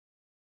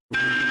Hello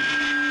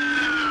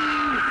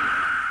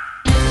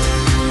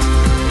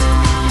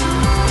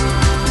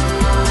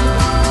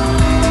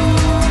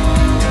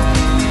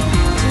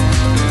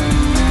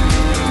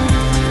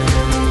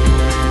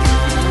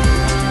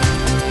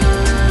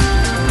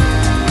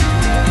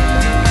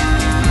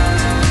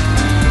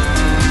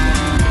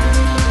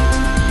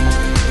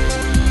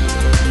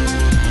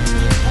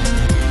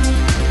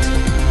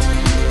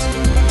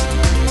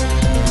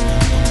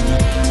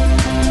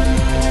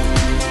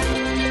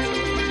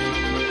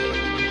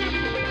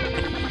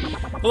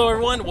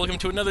everyone, welcome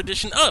to another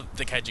edition of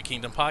the Kaiju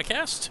Kingdom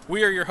podcast.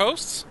 We are your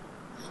hosts,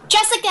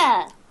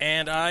 Jessica!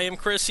 And I am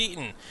Chris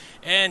Eaton.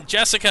 And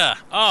Jessica,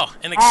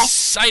 an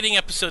exciting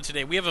episode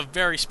today. We have a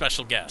very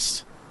special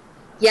guest.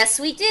 Yes,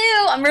 we do.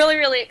 I'm really,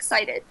 really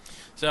excited.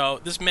 So,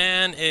 this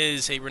man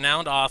is a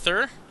renowned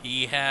author.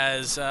 He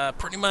has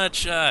pretty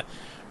much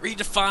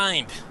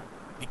redefined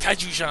the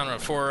Kaiju genre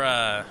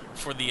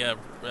for the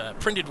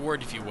printed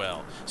word, if you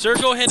will. Sir,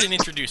 go ahead and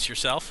introduce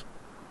yourself.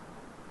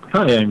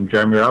 Hi, I'm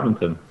Jeremy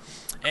Robinson.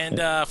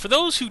 And for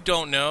those who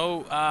don't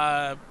know,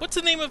 what's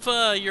the name of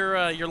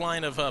your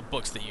line of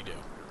books that you do?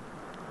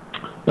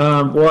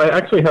 Well, I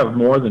actually have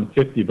more than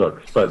 50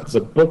 books, but the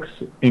books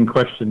in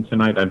question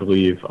tonight, I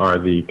believe, are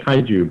the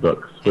Kaiju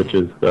books, which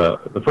is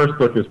the first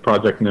book is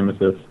Project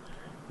Nemesis,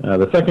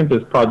 the second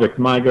is Project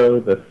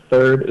Mygo, the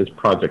third is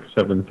Project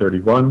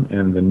 731,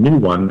 and the new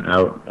one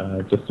out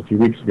just a few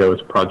weeks ago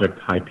is Project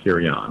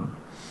Hyperion.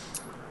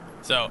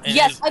 So,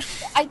 yes,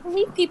 I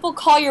believe people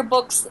call your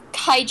books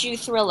Kaiju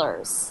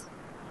thrillers.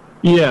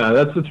 Yeah,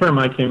 that's the term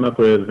I came up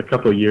with a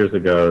couple of years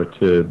ago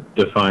to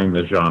define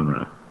the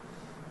genre.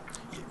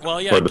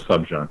 Well, yeah, or the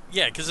subgenre.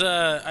 Yeah, because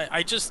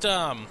I just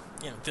I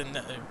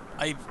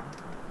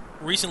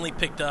recently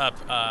picked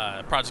up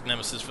Project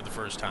Nemesis for the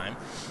first time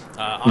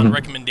on the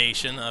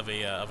recommendation of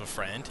a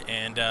friend,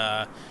 and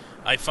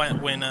I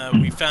find when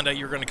we found out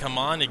you were going to come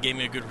on, it gave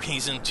me a good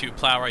reason to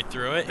plow right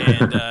through it.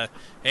 And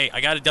hey,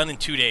 I got it done in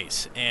 2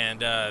 days,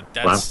 and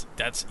that's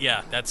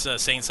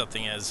saying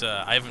something. As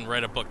I haven't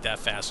read a book that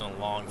fast in a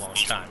long, long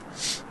time.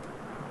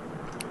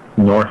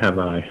 Nor have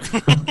I.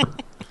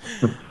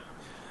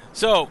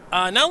 So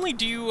not only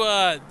do you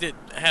have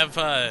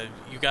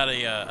you got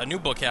a new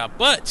book out,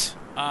 but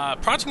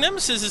Project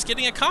Nemesis is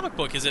getting a comic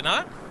book, is it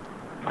not?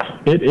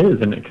 It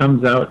is, and it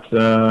comes out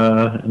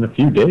in a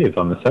few days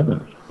on the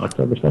 7th,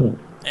 October 7th.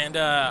 And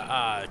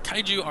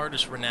Kaiju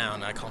artist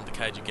renowned, I call him the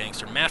Kaiju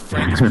gangster, Matt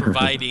Frank is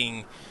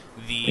providing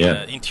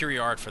the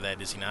interior art for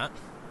that, is he not?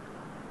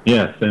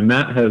 Yes, and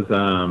Matt has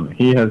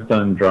he has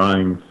done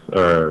drawings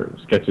or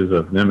sketches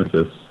of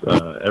Nemesis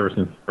ever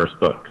since the first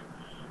book.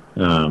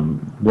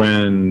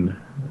 When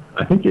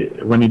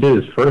he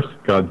did his first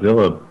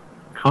Godzilla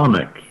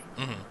comic,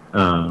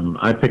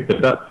 I picked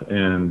it up,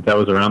 and that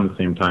was around the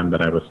same time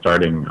that I was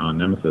starting on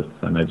Nemesis,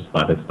 and I just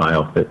thought his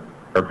style fit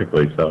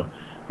perfectly. So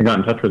I got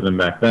in touch with him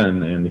back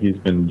then, and he's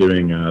been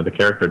doing the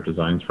character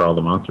designs for all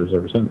the monsters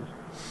ever since.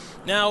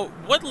 Now,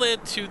 what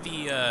led to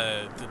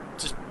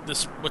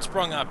what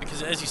sprung up?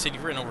 Because as you said,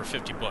 you've written over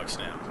 50 books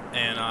now,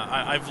 and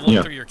I've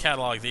looked through your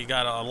catalog. You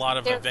got a lot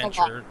of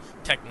adventure,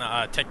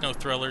 techno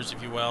thrillers,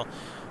 if you will.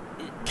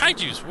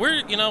 Kaiju's,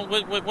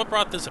 what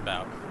brought this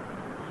about?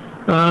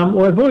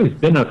 Well, I've always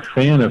been a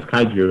fan of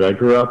Kaiju. I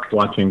grew up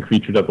watching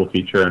Creature Double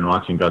Feature and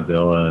watching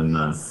Godzilla, and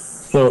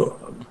so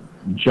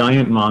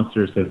giant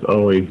monsters has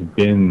always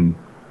been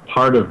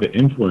part of the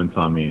influence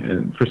on me.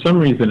 And for some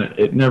reason,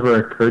 it never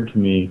occurred to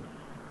me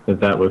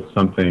that was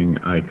something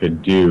I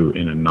could do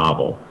in a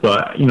novel. So,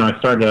 I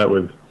started out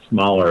with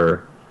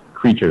smaller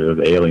creatures,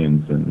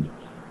 aliens and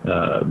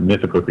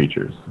mythical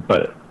creatures,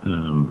 but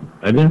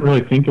I didn't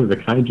really think of the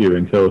Kaiju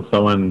until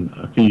someone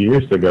a few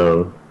years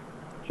ago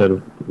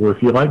said, well,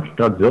 if you like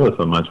Godzilla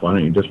so much, why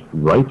don't you just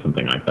write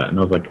something like that? And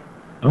I was like,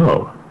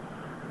 oh,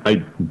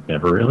 I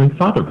never really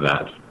thought of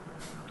that.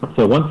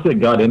 So once it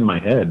got in my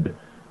head,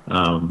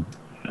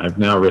 I've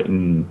now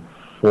written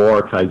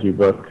 4 Kaiju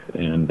books,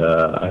 and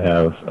I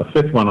have a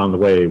 5th one on the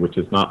way, which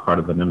is not part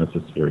of the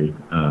Nemesis series.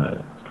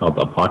 It's called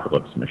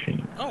Apocalypse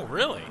Machine. Oh,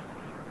 really?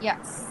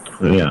 Yes.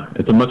 Yeah,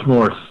 it's a much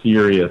more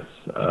serious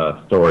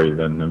story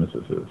than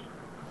Nemesis is.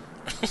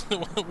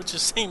 Which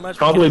is saying much.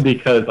 Probably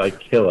because I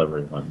kill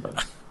everyone.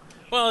 But.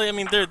 Well, I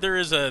mean, there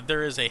is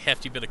a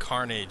hefty bit of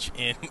carnage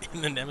in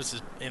the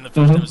Nemesis in the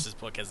first Nemesis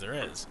book, as there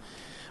is,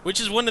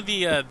 which is one of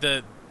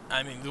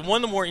one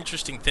of the more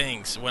interesting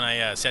things when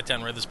I sat down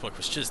and read this book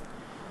was just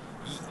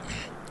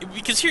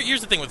because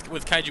here's the thing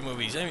with Kaiju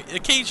movies. I mean,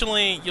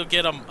 occasionally you'll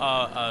get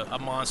a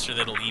monster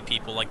that'll eat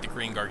people, like the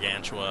Green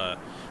Gargantua,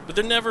 but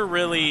they're never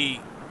really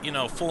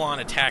full on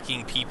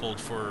attacking people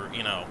for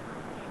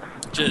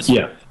just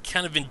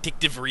kind of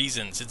vindictive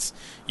reasons. It's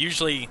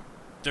usually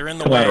they're in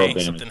the way,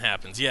 something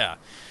happens. Yeah.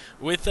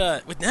 With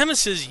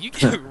Nemesis, you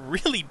get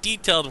really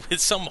detailed with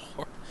some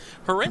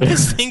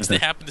horrendous things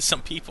that happen to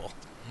some people.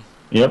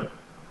 Yep.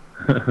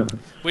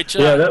 Which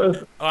that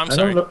was. Oh, I'm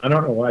sorry. I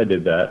don't know why I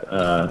did that.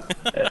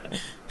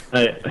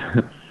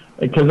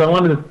 because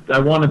I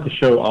wanted to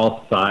show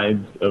all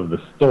sides of the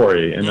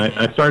story, and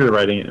I started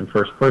writing it in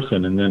first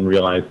person, and then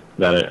realized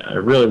that I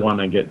really want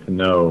to get to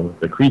know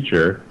the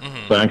creature.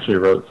 So I actually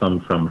wrote some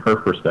from her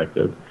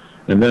perspective,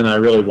 and then I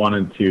really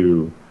wanted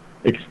to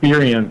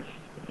experience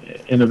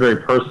in a very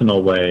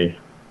personal way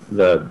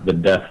the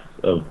deaths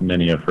of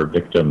many of her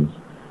victims.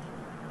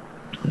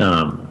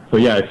 So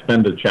yeah, I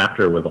spend a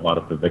chapter with a lot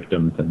of the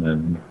victims and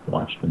then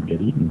watch them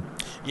get eaten.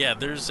 Yeah,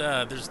 there's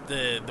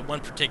the one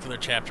particular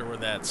chapter where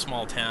that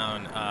small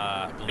town,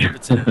 I believe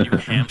it's in New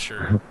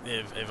Hampshire,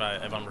 if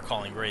I'm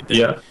recalling right,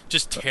 that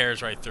just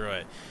tears right through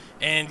it,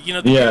 and you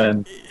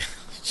know.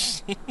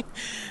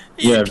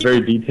 Very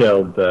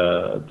detailed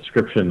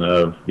description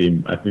of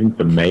I think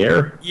the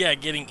mayor. Yeah,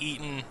 getting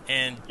eaten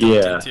and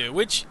dumped into,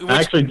 which I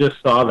actually just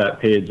saw that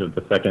page of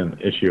the second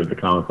issue of the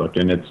comic book,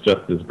 and it's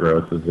just as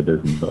gross as it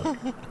is in the book.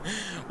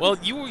 Well,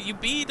 you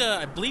beat,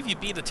 I believe you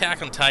beat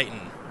Attack on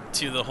Titan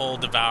to the whole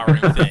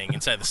devouring thing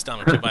inside the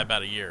stomach by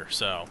about a year.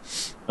 So.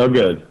 Oh,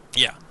 good.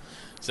 Yeah.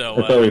 So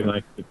it's always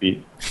nice to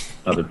beat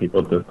other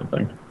people to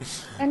something.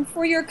 And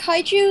for your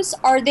kaijus,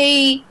 are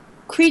they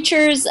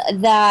creatures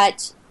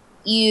that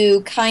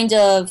you kind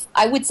of,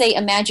 I would say,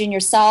 imagine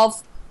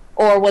yourself,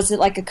 or was it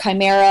like a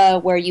chimera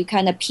where you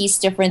kind of piece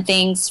different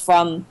things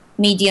from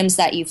mediums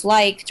that you've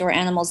liked or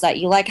animals that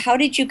you like? How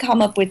did you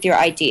come up with your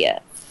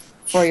idea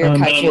for your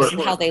kaijus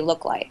and how they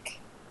look like?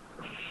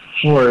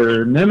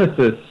 For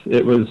Nemesis,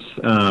 it was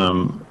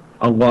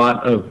a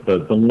lot of the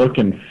look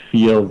and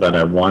feel that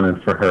I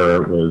wanted for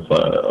her was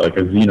like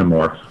a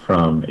xenomorph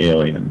from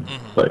Alien,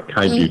 like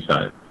kaiju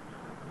size.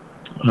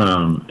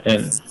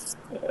 And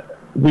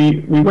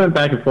we went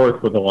back and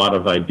forth with a lot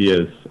of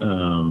ideas,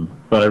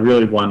 but I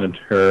really wanted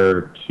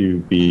her to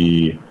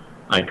be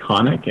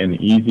iconic and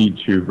easy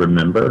to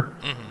remember.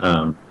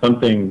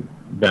 Something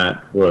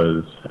that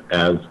was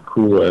as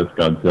cool as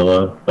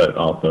Godzilla, but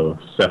also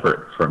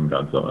separate from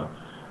Godzilla.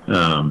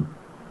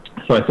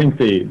 So I think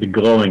the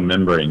glowing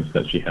membranes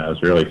that she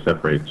has really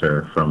separates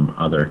her from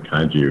other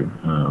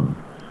kaiju,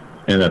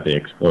 and that they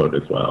explode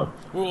as well.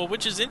 Well,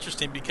 which is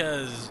interesting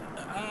because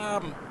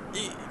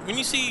when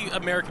you see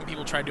American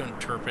people try to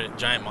interpret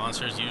giant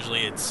monsters,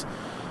 usually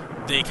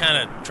they kind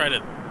of try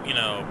to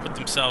put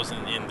themselves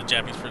in the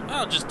Japanese.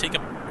 Just take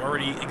a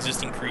already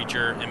existing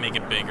creature and make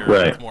it bigger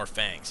with more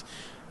fangs.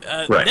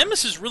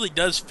 Nemesis really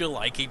does feel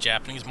like a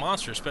Japanese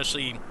monster,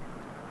 especially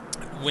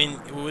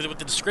with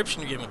the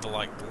description you give with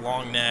the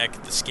long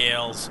neck, the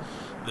scales,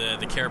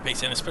 the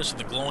carapace, and especially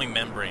the glowing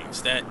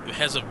membranes. That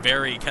has a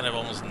very kind of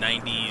almost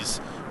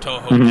 90s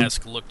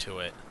Toho-esque look to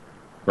it.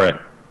 Right.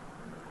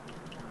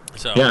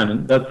 So yeah,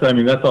 and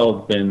that's all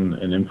been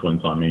an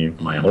influence on me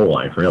my whole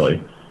life,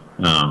 really.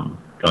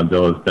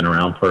 Godzilla's been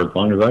around for as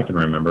long as I can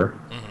remember.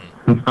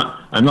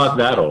 I'm not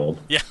that old.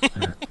 Yeah.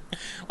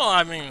 Well,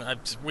 I mean,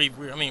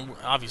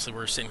 obviously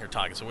we're sitting here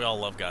talking, so we all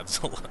love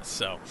Godzilla.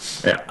 So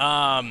yeah.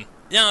 I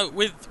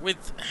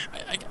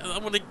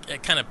want to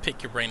kind of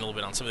pick your brain a little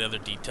bit on some of the other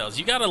details.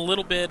 You got a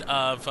little bit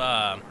of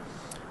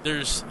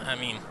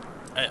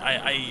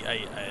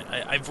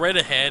I've read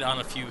ahead on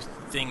a few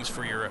things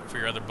for your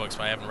other books,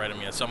 but I haven't read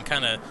them yet. So I'm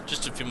kind of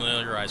just to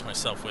familiarize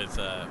myself with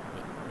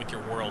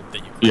your world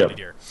that you created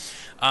here.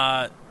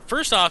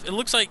 First off, it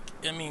looks like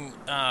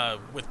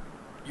with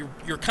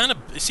you're kind of,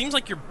 it seems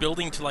like you're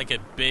building to like a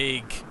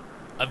big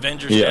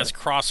Avengers-esque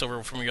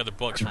crossover from your other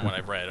books, from what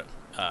I've read.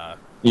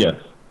 Yes.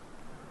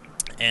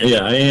 And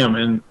I am,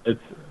 and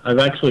I've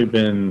actually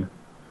been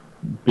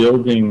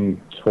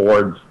building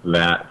towards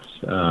that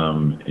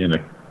in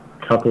a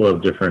couple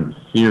of different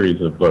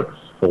series of books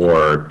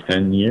for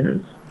 10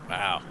 years.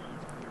 Wow.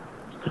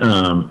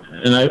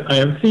 And I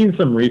have seen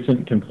some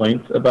recent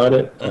complaints about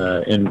it.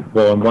 In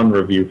one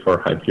review for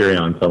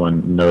Hyperion,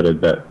 someone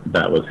noted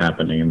that was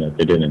happening and that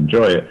they didn't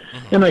enjoy it.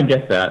 And I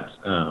get that,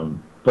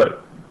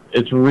 but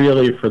it's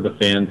really for the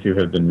fans who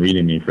have been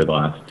reading me for the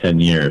last 10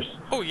 years.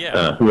 Oh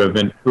yeah. Who have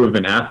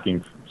been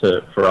asking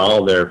for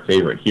all their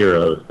favorite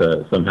heroes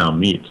to somehow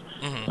meet.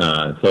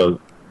 So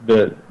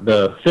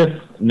the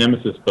fifth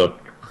Nemesis book,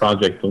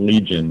 Project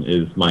Legion,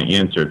 is my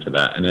answer to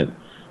that, and it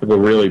will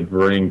really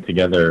bring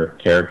together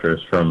characters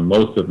from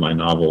most of my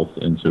novels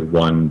into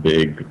one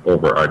big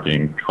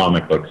overarching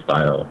comic book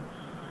style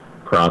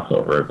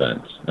crossover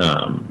event.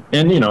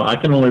 And I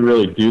can only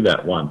really do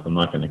that once. I'm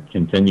not going to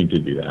continue to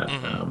do that.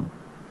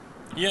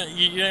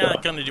 You're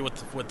not going to do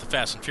what the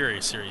Fast and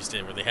Furious series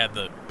did, where they had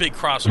the big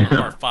crossover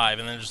part 5,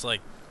 and then just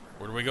like,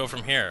 where do we go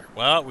from here?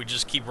 Well, we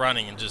just keep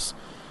running and just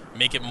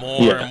make it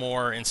more and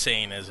more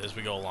insane as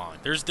we go along.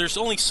 There's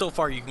only so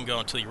far you can go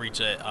until you reach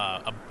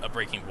a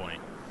breaking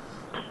point.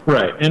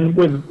 Right, and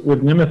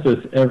with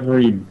Nemesis,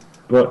 every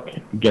book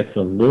gets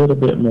a little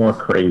bit more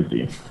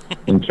crazy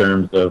in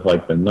terms of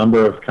like the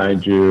number of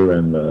kaiju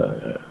and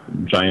the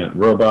giant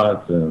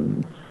robots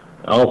and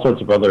all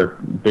sorts of other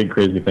big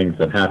crazy things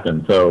that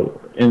happen.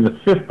 So in the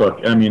fifth book,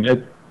 I mean,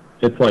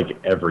 it's like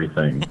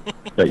everything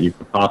that you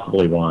could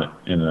possibly want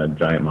in a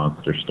giant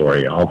monster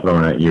story, all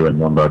thrown at you in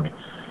one book.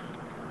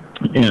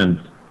 And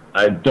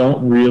I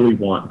don't really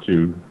want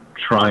to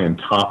try and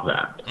top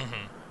that.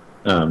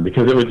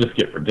 because it would just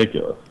get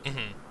ridiculous.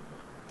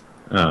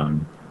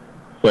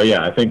 So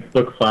yeah, I think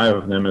book 5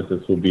 of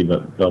Nemesis will be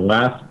the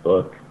last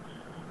book,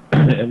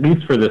 at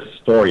least for this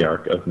story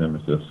arc of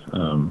Nemesis.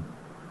 And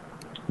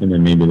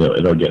then maybe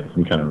it'll get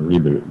some kind of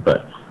reboot,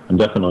 but I'm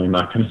definitely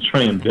not going to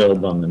try and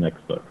build on the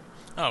next book.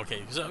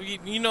 Okay, so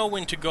you know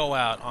when to go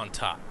out on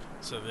top,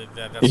 so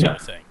that's sort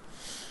of thing.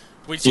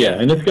 Which,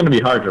 and it's going to be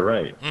hard to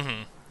write.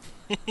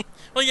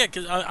 Well, yeah,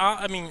 because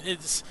I mean,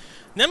 it's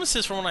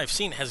Nemesis, from what I've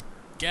seen, has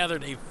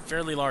gathered a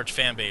fairly large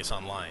fan base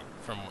online.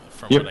 From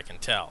what I can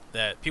tell,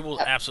 that people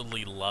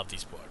absolutely love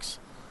these books.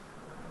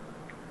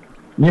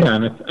 Yeah,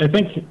 and I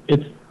think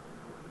it's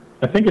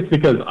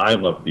because I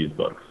love these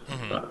books.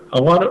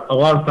 A lot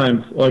of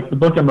times, like the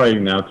book I'm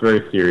writing now, it's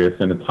very serious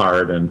and it's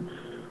hard. And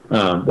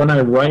when I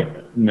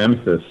write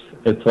Nemesis,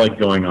 it's like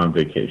going on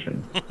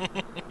vacation.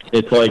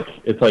 It's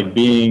like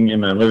being in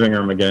my living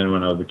room again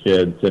when I was a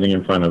kid, sitting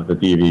in front of the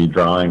TV,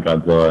 drawing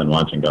Godzilla and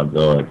watching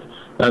Godzilla.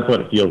 That's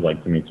what it feels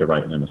like to me to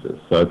write Nemesis.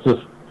 So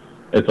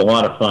it's a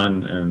lot of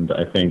fun, and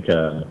I think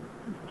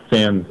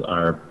fans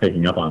are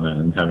picking up on that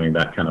and having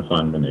that kind of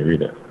fun when they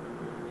read it.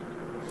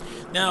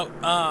 Now,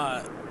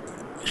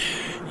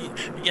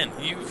 again,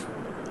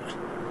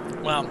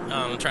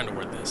 I'm trying to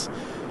word this.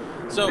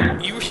 So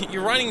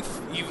you're writing.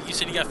 You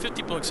said you got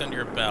 50 books under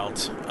your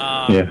belt.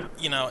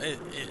 You know,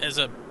 as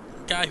a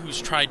guy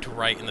who's tried to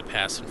write in the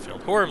past and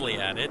failed horribly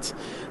at it,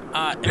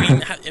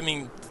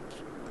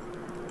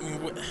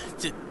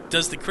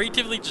 does the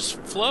creativity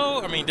just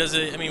flow? I mean, does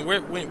it? I mean,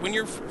 when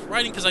you're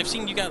writing, because I've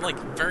seen you got like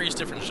various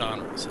different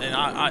genres, and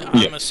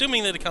I'm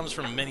assuming that it comes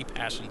from many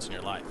passions in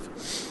your life.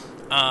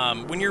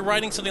 When you're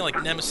writing something like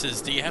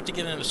Nemesis, do you have to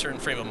get in a certain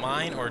frame of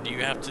mind, or do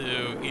you have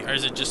to, or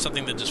is it just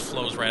something that just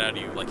flows right out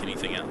of you like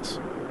anything else?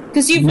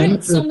 Because you've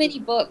written so many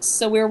books,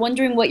 so we were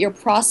wondering what your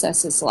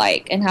process is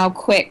like and how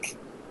quick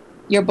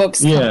your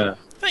books come. Yeah.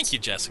 Thank you,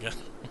 Jessica.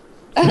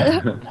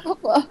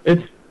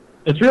 It's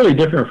really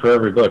different for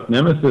every book.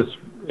 Nemesis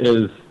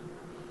is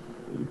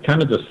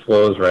kind of just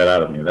flows right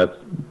out of me. That's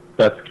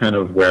kind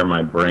of where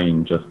my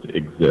brain just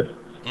exists.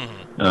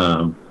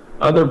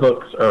 Other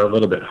books are a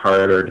little bit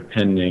harder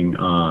depending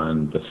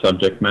on the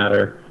subject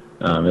matter.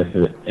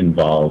 It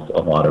involves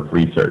a lot of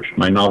research.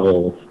 My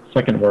novels,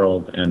 Second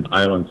World and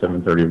Island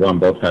 731,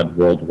 both had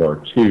World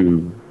War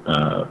II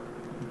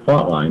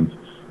plot lines,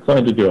 so I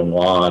had to do a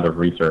lot of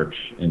research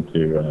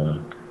into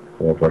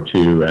World War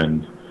II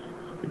and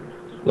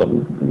a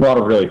lot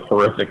of really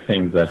horrific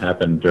things that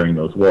happened during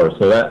those wars.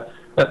 So that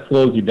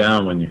slows you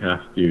down when you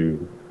have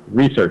to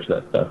research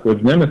that stuff.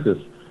 With Nemesis,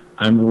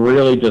 I'm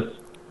really just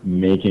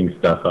making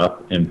stuff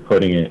up and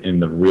putting it in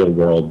the real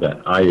world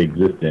that I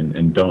exist in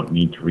and don't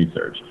need to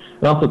research.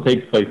 It also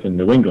takes place in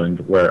New England,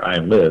 where I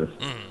live,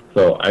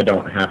 so I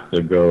don't have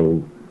to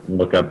go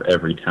look up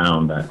every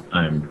town that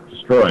I'm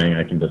destroying.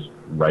 I can just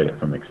write it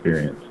from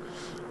experience.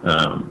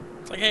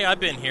 It's like, hey,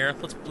 I've been here.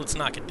 Let's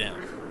knock it down.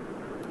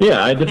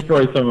 Yeah, I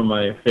destroyed some of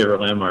my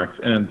favorite landmarks,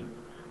 and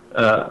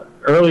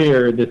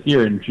earlier this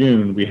year in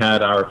June, we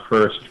had our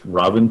first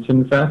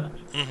Robinson Fest,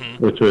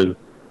 which was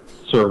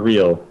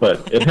surreal,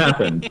 but it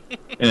happened.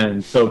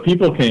 And so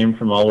people came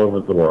from all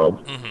over the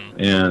world,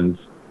 and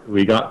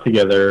we got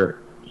together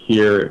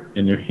here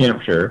in New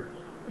Hampshire,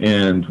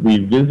 and we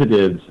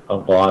visited a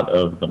lot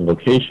of the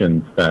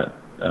locations that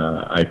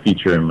I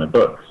feature in my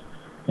books.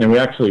 And we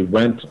actually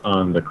went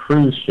on the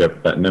cruise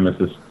ship that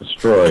Nemesis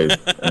destroyed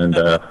and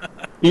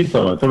eat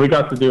someone. So we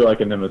got to do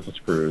like a Nemesis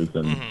cruise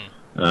and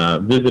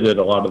visited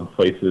a lot of the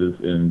places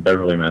in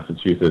Beverly,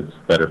 Massachusetts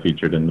that are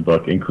featured in the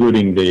book,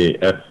 including the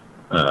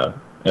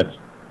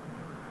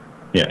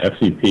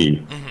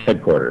FCP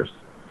headquarters.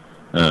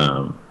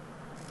 So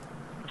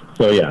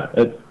yeah,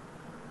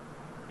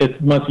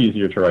 it's much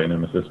easier to write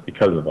Nemesis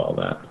because of all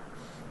that,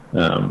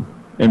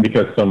 and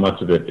because so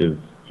much of it is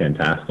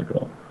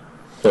fantastical.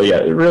 So yeah,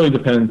 it really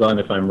depends on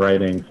if I'm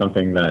writing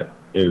something that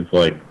is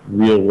like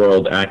real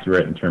world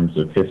accurate in terms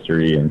of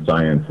history and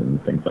science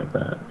and things like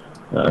that.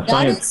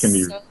 Science can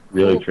be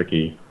really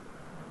tricky.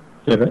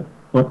 Say that?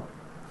 What?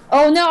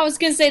 Oh no, I was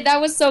gonna say that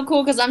was so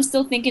cool because I'm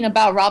still thinking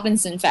about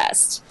Robinson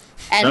Fest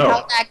and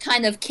how that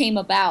kind of came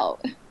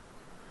about.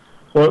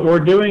 Well,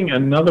 we're doing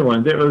another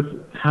one.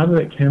 How did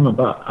it come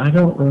about? I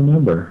don't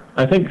remember.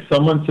 I think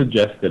someone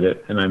suggested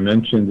it, and I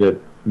mentioned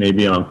it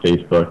maybe on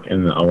Facebook,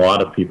 and a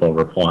lot of people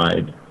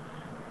replied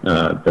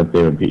that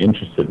they would be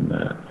interested in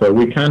that. So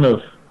we kind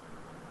of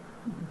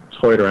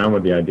toyed around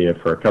with the idea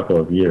for a couple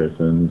of years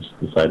and just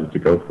decided to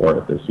go for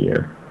it this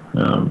year.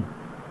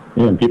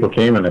 And people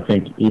came, and I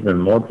think even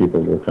more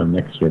people will come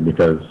next year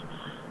because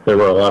there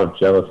were a lot of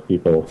jealous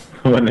people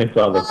when they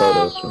saw the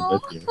photos from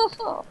this year.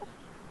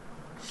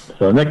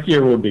 So next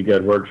year will be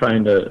good. We're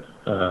trying to,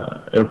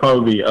 it'll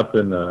probably be up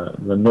in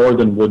the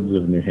northern woods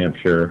of New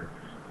Hampshire,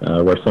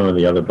 where some of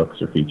the other books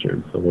are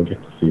featured. So we'll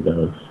get to see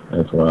those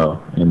as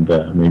well, and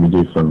maybe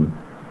do some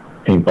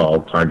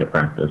paintball target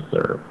practice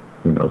or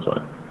who knows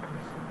what.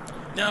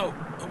 Now,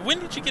 when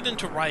did you get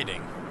into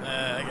writing?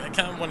 I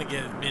kind of want to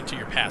get into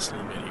your past a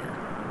little bit here.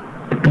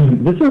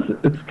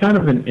 It's kind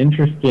of an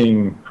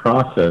interesting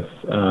process.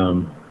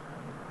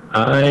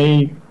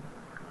 I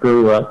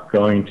grew up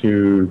going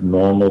to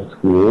normal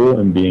school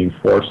and being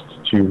forced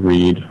to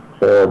read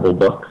horrible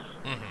books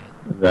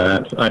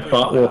that I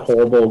thought were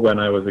horrible when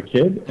I was a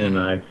kid, and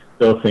I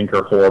still think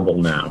are horrible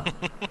now.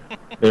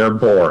 They're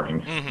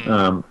boring.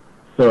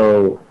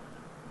 So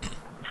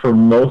for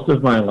most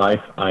of my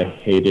life, I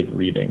hated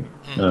reading.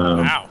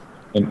 Wow.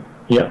 And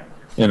yeah,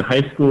 in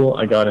high school,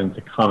 I got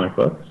into comic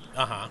books.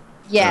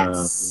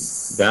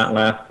 Yes. That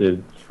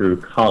lasted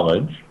through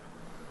college.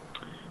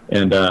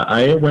 And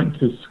I went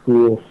to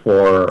school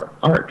for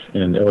art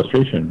and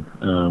illustration.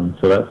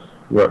 So that's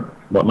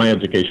what my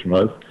education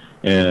was.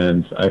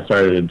 And I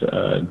started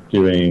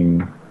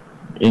doing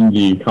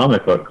indie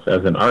comic books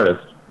as an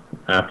artist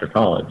after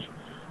college.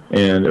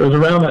 And it was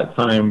around that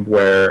time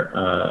where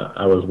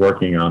I was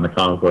working on a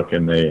comic book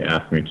and they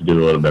asked me to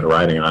do a little bit of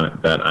writing on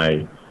it that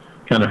I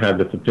kind of had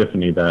this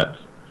epiphany that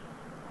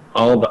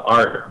all the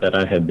art that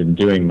I had been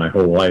doing my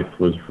whole life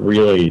was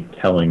really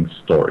telling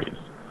stories.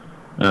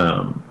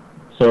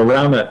 So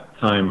around that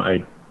time,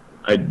 I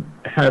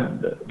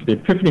had the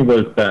epiphany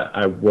was that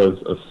I was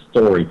a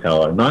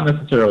storyteller, not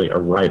necessarily a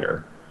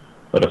writer,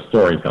 but a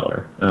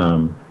storyteller.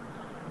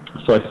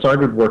 So I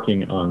started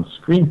working on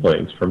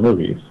screenplays for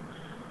movies,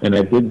 and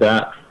I did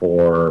that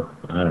for,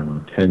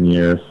 10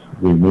 years.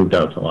 We moved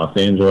out to Los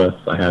Angeles.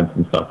 I had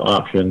some stuff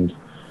optioned.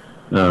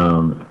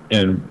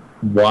 And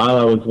while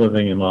I was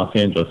living in Los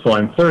Angeles, so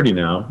I'm 30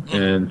 now,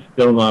 and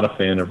still not a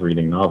fan of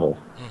reading novels.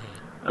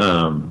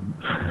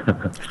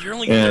 You're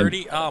only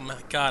 30? Oh my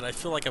God, I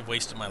feel like I've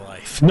wasted my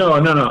life. No.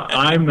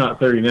 I'm not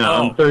 30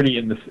 now. I'm 30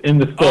 in the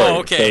story. Oh,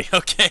 okay, so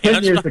okay. 10 I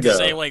was years about ago. to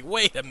say, like,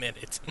 wait a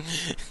minute.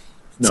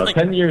 No,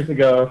 10 years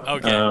ago.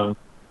 Okay.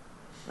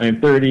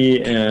 I'm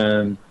 30,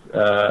 and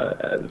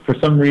for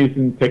some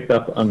reason picked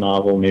up a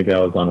novel. Maybe I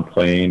was on a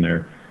plane,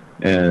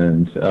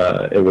 and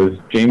it was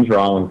James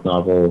Rollins'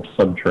 novel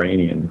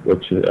Subterranean,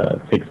 which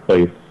takes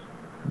place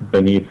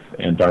beneath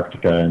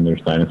Antarctica, and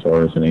there's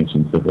dinosaurs and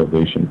ancient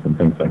civilizations and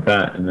things like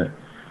that. And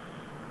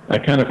I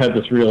kind of had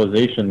this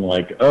realization,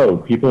 like, oh,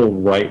 people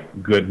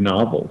write good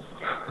novels,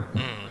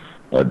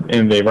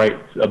 and they write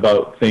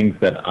about things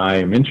that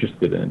I'm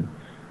interested in.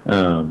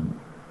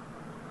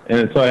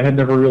 And so I had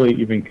never really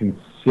even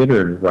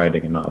considered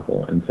writing a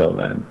novel until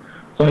then.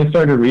 So I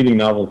started reading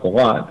novels a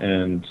lot,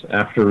 and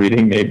after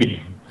reading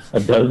maybe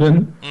a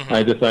dozen,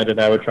 I decided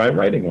I would try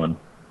writing one.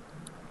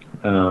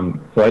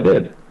 So I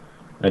did.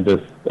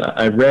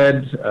 I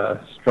read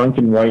Strunk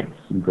and White's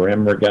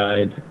Grammar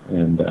Guide,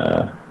 and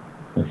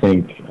I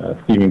think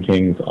Stephen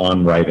King's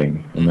On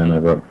Writing, and then I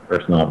wrote the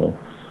first novel.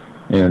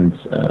 And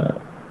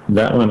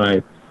that one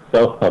I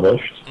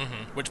self-published.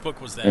 Which book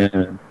was that?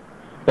 And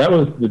that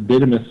was The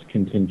Didymus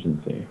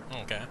Contingency.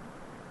 Okay.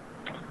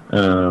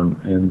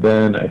 And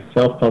then I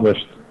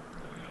self-published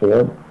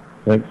four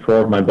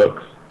of my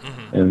books,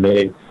 and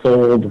they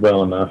sold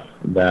well enough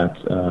that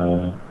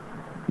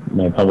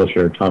my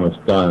publisher, Thomas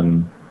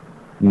Dunn,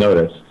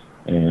 noticed,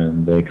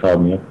 and they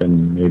called me up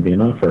and made me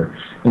an offer.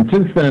 And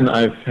since then,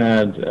 I've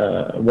had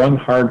one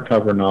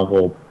hardcover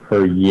novel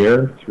per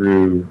year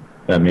through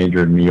that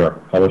major New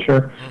York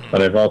publisher,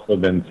 but I've also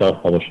been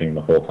self-publishing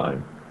the whole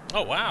time.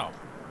 Oh, wow.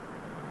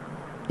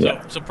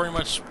 Yeah. So pretty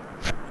much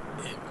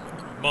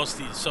most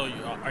of these. So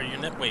are you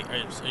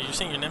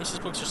saying your Nemesis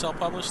books are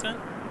self-published then?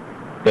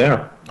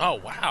 Yeah.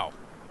 Oh, wow.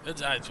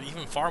 It's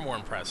even far more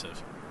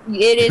impressive.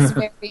 It is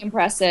very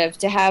impressive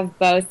to have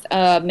both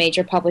a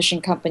major publishing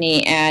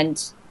company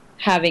and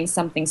having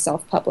something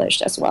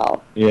self-published as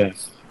well. Yeah.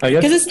 I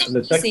guess it's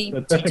not the easy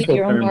to technical do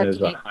your own term is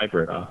a marketing.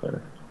 hybrid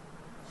author.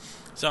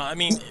 So I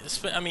mean,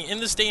 in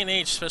this day and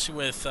age, especially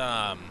with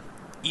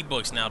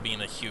ebooks now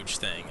being a huge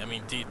thing. I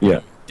mean,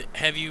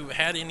 have you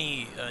had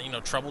any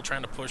trouble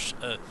trying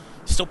to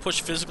still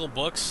push physical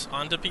books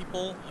onto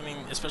people? I mean,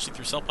 especially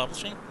through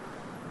self-publishing.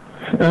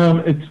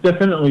 It's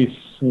definitely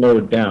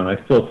slowed down.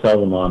 I still sell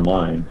them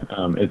online.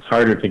 It's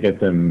harder to get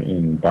them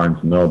in Barnes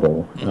 &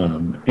 Noble.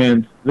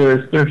 And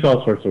there's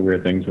all sorts of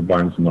weird things with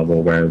Barnes &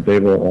 Noble where they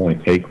will only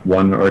take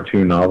one or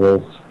two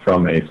novels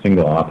from a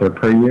single author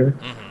per year,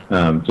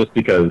 just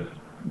because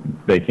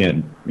they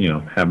can't,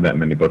 have that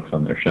many books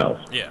on their shelf.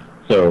 Yeah.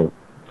 So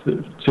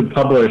to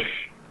publish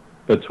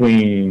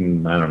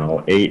between,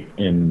 8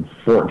 and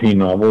 14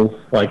 novels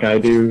like I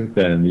do,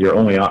 then your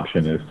only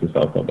option is to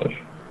self-publish.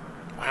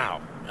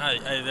 Wow.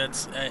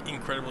 That's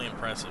incredibly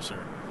impressive, sir.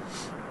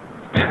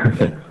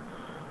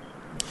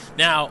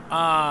 Now,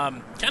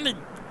 kind of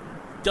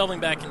delving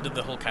back into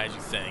the whole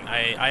kaiju thing,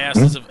 I asked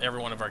this of every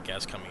one of our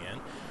guests coming in.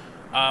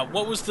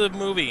 What was the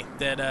movie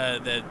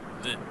that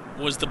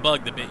was the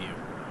bug that bit you?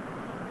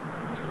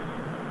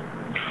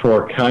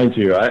 For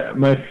kaiju,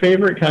 my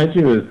favorite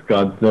kaiju is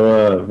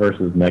Godzilla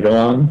versus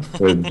Megalon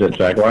with Jet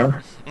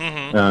Jaguar.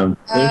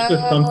 There's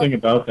just something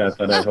about that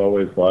I've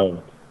always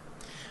loved.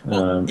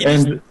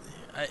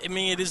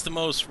 It is the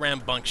most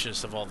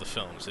rambunctious of all the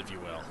films, if you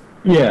will.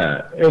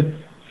 Yeah, it's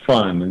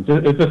fun.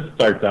 It just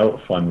starts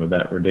out fun with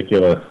that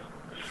ridiculous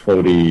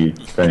floaty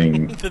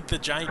thing. the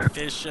giant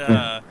fish,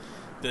 the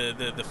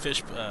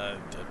fish, I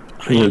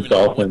don't even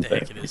know what the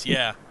heck it is.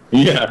 Yeah.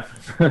 Yeah.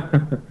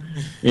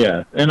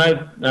 Yeah. And I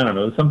don't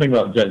know, something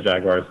about Jet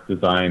Jaguar's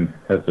design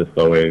has just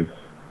always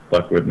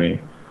stuck with me.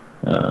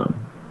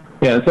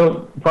 Yeah,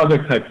 so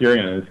Project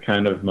Hyperion is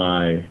kind of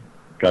my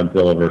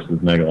Godzilla versus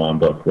Megalon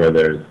book where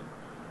there's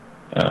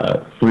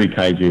three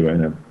kaiju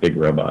and a big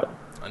robot.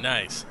 Oh,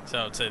 nice.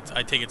 So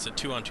I take it's a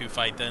 2-on-2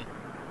 fight then.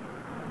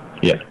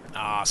 Yeah.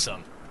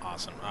 Awesome.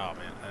 Oh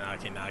man.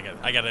 Okay, now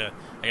I gotta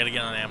get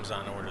on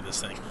Amazon and order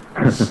this thing.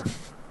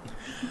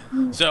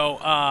 So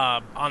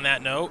on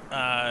that note,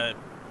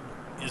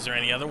 is there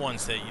any other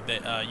ones that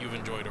you've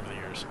enjoyed over the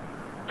years?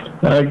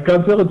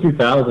 Godzilla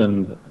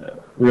 2000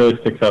 really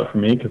sticks out for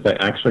me because I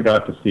actually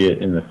got to see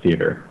it in the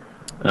theater.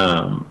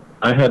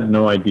 I had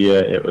no idea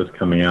it was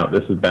coming out.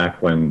 This is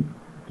back when,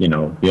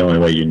 the only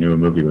way you knew a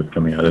movie was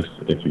coming out is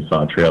if you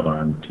saw a trailer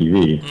on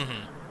TV,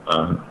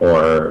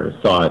 or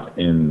saw it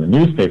in the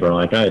newspaper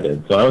like I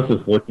did. So I was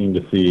just looking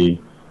to see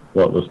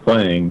what was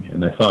playing,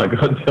 and I saw a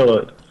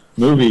Godzilla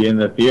movie in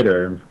the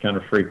theater and kind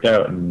of freaked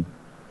out and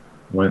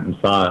went and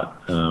saw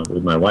it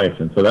with my wife.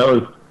 And so that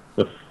was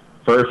the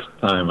first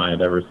time I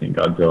had ever seen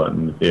Godzilla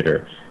in the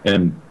theater,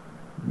 and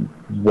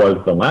was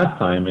the last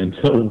time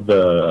until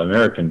the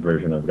American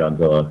version of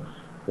Godzilla,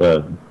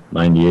 the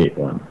 '98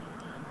 one.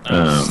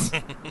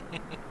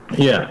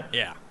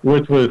 Yeah,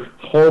 which was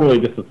totally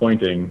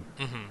disappointing.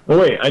 Oh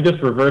wait, I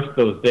just reversed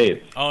those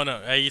dates. Oh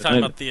no, are you talking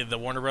about the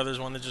Warner Brothers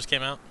one that just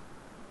came out?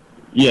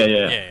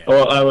 Yeah.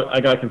 Well,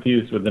 I got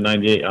confused with the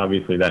 '98.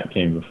 Obviously, that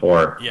came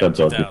before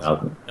Godzilla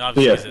 2000.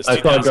 So yes,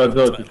 I saw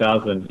Godzilla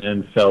 2000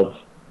 and felt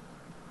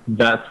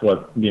that's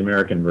what the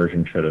American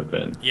version should have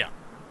been. Yeah,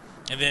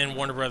 and then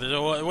Warner Brothers.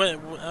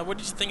 What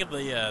did you think of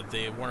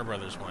the Warner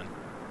Brothers one?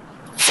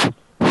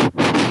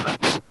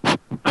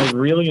 I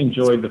really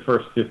enjoyed the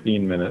first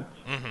 15 minutes.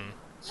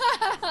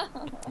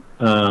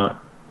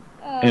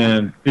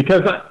 And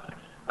because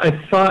I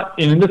thought,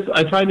 and this,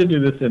 I tried to do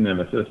this in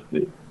Nemesis,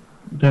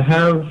 to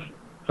have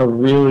a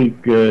really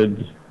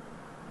good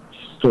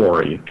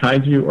story,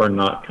 kaiju or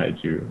not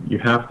kaiju, you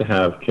have to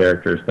have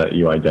characters that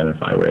you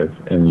identify with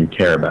and you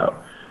care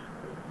about.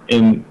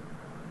 In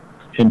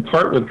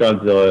part with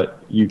Godzilla,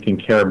 you can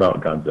care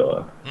about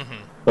Godzilla,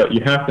 but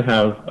you have to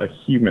have a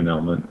human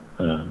element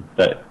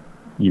that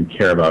you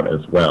care about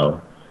as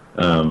well,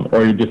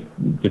 or you just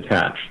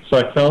detach. So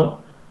I felt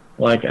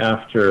like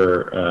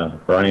after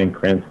Bryan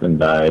Cranston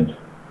died,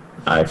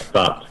 I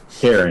stopped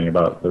caring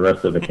about the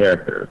rest of the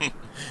characters,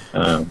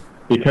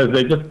 because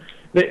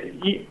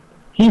he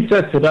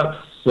sets it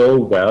up so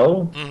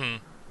well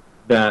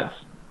that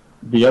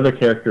the other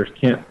characters you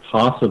can't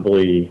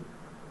possibly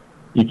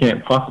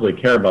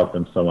care about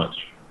them so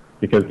much,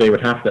 because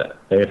they'd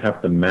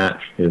have to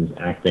match his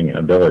acting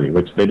ability,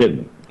 which they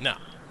didn't. No.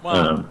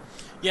 Well,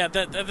 yeah,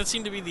 that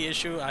seemed to be the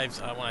issue. When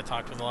I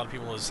talked with a lot of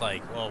people, it's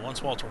like, well,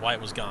 once Walter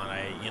White was gone,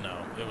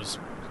 it was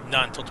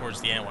not until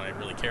towards the end when I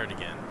really cared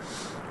again.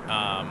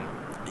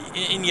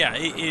 And yeah,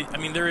 I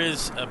mean, there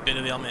is a bit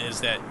of the element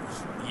is that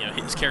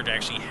his character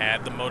actually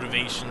had the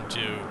motivation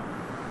to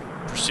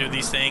pursue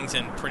these things,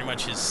 and pretty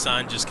much his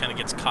son just kind of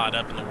gets caught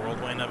up in the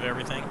whirlwind of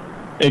everything.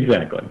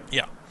 Exactly.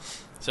 Yeah.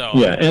 So.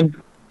 Yeah,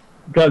 and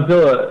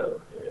Godzilla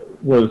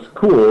was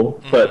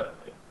cool, but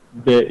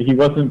he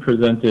wasn't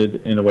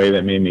presented in a way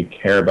that made me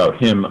care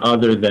about him,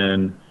 other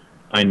than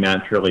I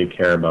naturally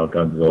care about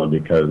Godzilla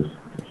because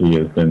he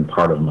has been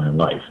part of my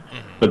life.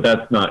 But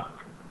that's not,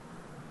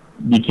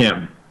 you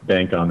can't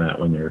bank on that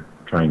when you're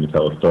trying to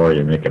tell a story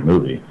and make a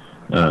movie.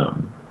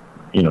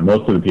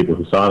 Most of the people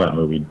who saw that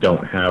movie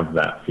don't have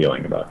that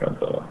feeling about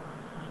Godzilla.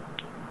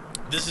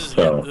 This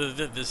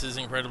is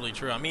incredibly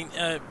true. I mean,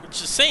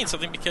 just saying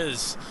something,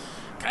 because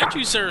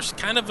kaijus are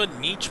kind of a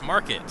niche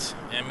market.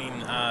 I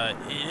mean,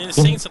 it is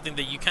saying something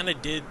that you kind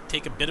of did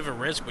take a bit of a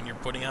risk when you're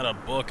putting out a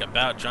book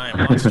about giant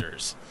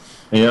monsters.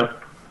 Yeah.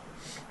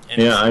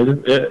 I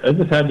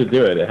just had to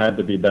do it. It had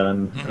to be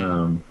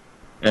done.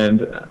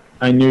 And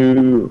I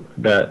knew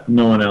that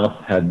no one else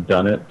had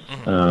done it.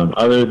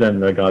 Other than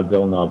the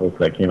Godzilla novels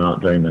that came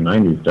out during the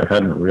 90s, there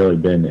hadn't really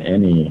been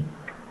any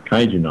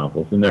kaiju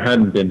novels, and there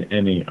hadn't been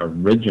any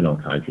original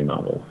kaiju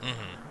novels.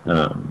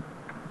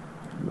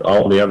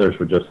 All the others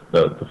were just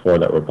the four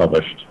that were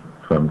published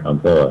from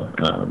Godzilla.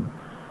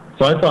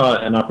 So I saw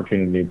an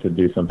opportunity to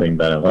do something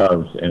that I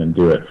loved and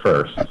do it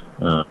first.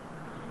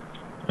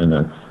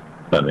 And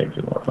that makes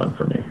it more fun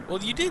for me.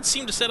 Well, you did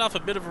seem to set off a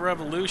bit of a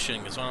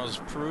revolution, because when I was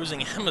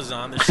perusing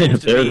Amazon, there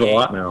seems to there's be a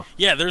lot now.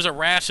 Yeah, there's a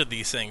rash of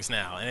these things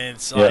now, and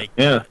it's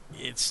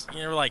it's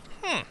like,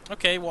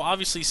 okay, well,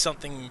 obviously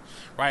something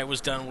right was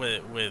done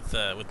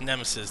with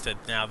Nemesis,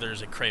 that now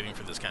there's a craving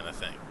for this kind of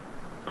thing.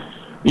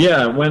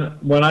 Yeah,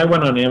 when I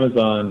went on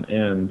Amazon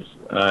and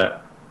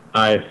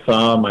I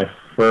saw my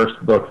first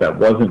book that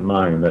wasn't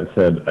mine that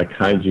said a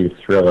kaiju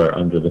thriller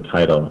under the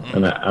title,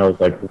 and I was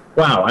like,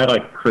 wow, I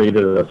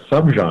created a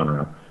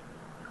subgenre,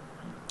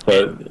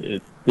 but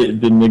it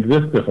didn't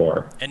exist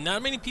before. And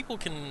not many people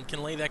can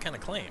lay that kind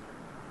of claim.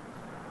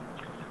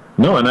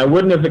 No, and I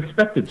wouldn't have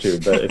expected to,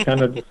 but it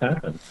kind of just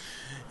happened.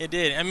 It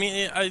did. I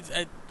mean,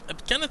 I'm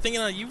kind of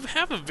thinking you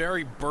have a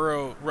very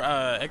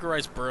Edgar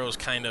Rice Burroughs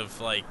kind of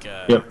like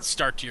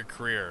start to your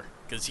career,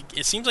 because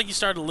it seems like you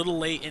started a little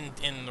late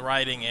in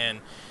writing,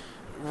 and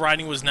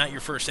writing was not your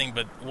first thing,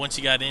 but once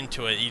you got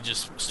into it, you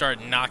just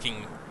started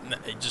knocking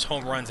just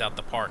home runs out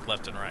the park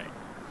left and right.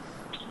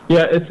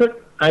 Yeah,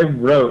 I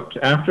wrote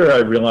after I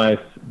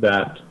realized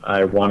that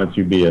I wanted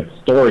to be a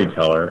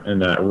storyteller and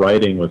that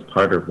writing was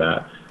part of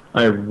that.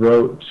 I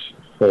wrote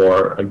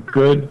for a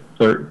good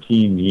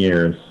 13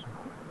 years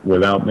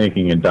without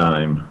making a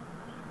dime,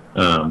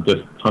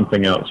 just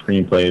pumping out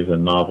screenplays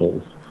and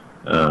novels,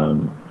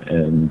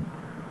 and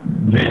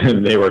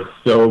they were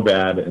so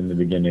bad in the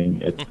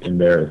beginning, it's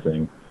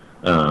embarrassing.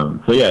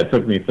 So yeah, it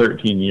took me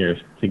 13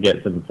 years to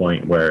get to the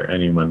point where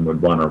anyone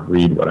would want to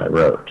read what I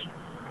wrote.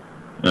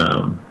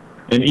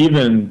 And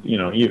even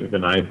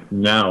I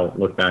now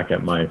look back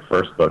at my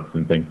first books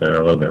and think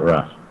they're a little bit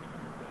rough.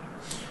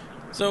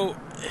 So,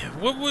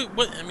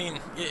 what I mean,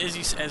 as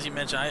you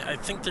mentioned, I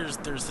think there's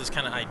this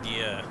kind of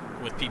idea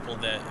with people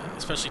that,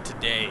 especially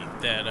today,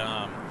 that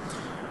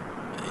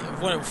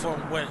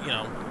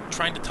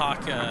trying to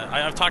talk.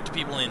 I've talked to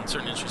people in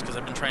certain industries because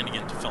I've been trying to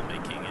get into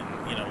filmmaking,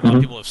 and a lot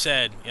of people have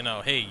said,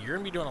 hey, you're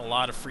gonna be doing a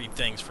lot of free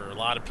things for a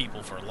lot of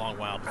people for a long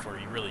while before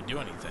you really do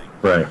anything.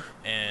 Right.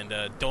 And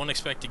don't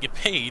expect to get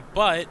paid,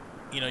 but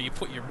you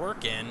put your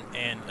work in,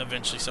 and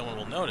eventually someone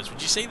will notice.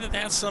 Would you say that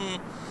that's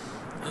some?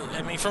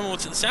 I mean, from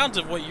the sounds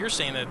of what you're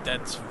saying,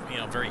 that's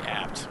very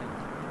apt.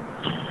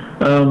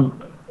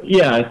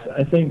 Yeah,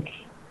 I think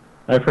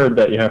I've heard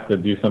that you have to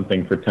do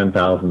something for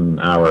 10,000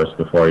 hours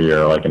before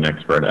you're like an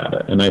expert at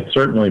it, and I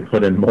certainly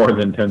put in more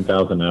than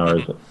 10,000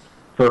 hours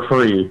for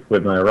free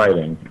with my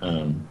writing.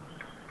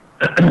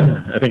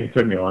 I think it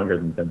took me longer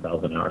than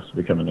 10,000 hours to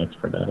become an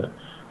expert at it.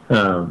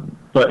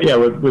 But yeah,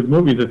 with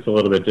movies, it's a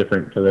little bit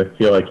different because I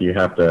feel like you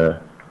kind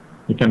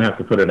of have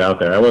to put it out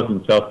there. I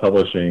wasn't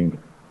self-publishing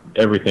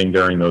everything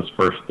during those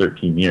first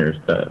 13 years.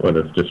 That would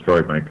have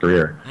destroyed my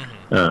career.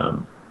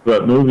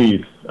 But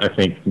movies, I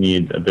think,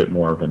 need a bit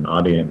more of an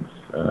audience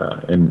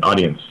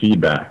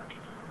feedback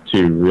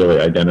to really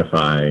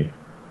identify,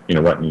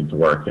 what needs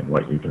work and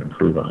what you can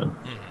improve on.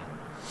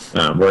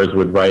 Whereas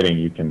with writing,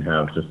 you can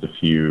have just a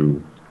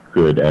few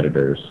good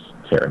editors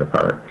tear it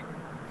apart.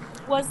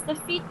 Was the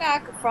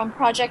feedback from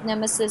Project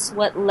Nemesis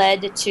what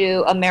led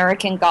to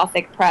American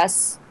Gothic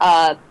Press,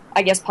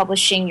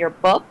 publishing your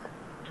book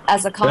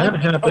as a comic?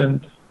 That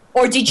happened.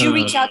 Or did you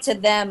reach out to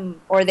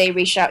them, or they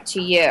reached out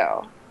to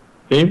you?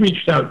 They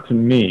reached out to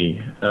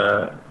me,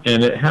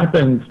 and it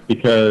happened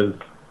because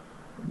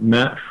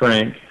Matt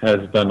Frank has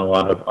done a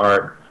lot of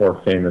art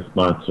for Famous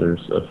Monsters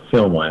of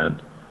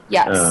Filmland.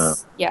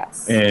 Yes,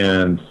 yes.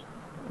 And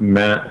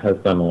Matt has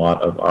done a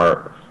lot of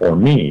art for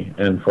me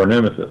and for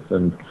Nemesis.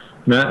 And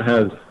Matt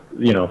has,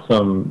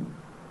 some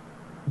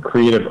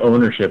creative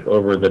ownership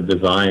over the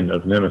design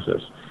of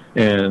Nemesis.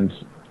 And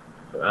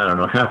I don't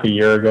know, half a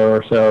year ago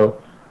or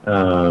so,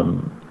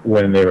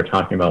 when they were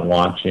talking about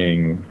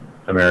launching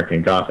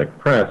American Gothic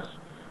Press,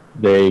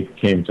 they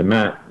came to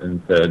Matt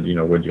and said,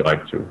 would you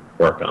like to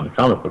work on a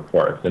comic book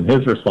for us? And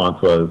his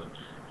response was,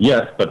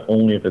 yes, but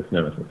only if it's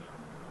Nemesis.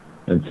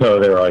 And so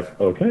they were like,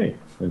 okay.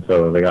 And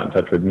so they got in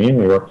touch with me, and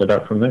we worked it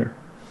out from there.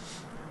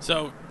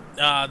 So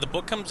the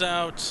book comes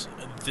out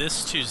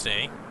this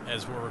Tuesday,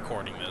 as we're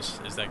recording this.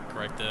 Is that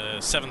correct? The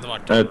 7th of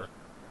October,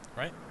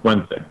 right?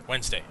 Wednesday.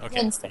 Wednesday, okay.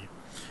 Wednesday.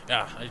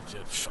 Yeah, I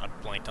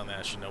blanked on that.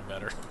 I should know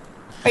better.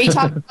 Are you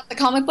talking about the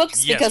comic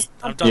books? Yes, because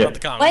I'm talking about the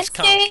comics.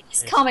 Wednesday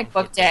is comic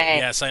book day.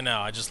 Yes, I know.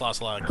 I just lost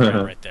a lot of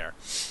credit right there.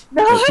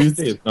 No,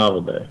 Tuesday is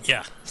novel day.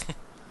 Yeah.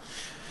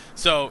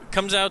 So,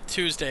 comes out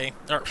Tuesday.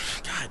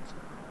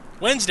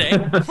 Wednesday.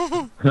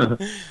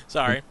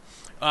 Sorry.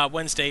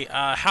 Wednesday.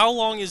 How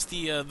long is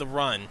the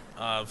run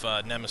of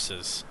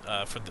Nemesis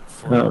for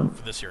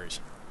the series?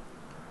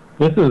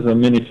 This is a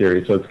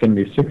miniseries, so it's going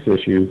to be 6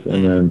 issues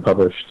and then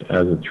published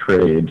as a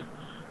trade,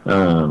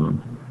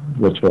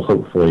 which we'll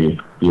hopefully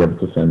be able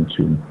to send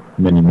to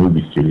many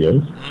movie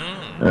studios.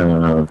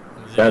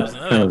 That's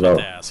kind of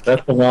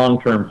that's the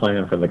long-term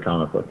plan for the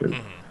comic book.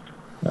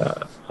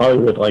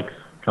 Hollywood likes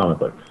comic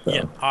books, so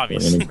yeah,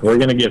 obviously. we're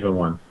going to give them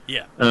one.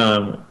 Yeah.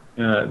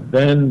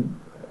 Then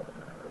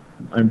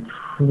I'm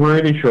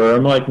pretty sure,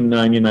 I'm like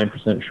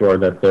 99% sure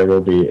that there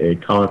will be a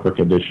comic book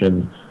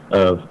edition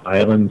of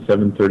Island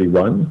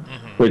 731,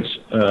 which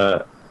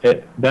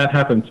that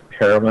happens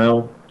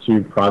parallel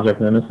to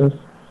Project Nemesis.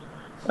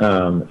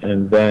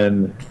 And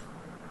then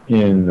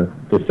in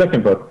the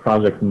second book,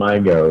 Project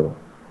MyGo,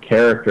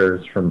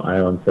 characters from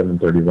Island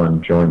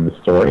 731 join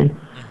the story.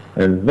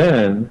 And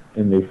then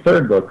in the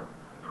third book,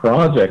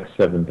 Project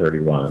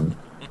 731,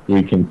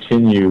 we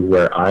continue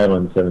where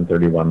Island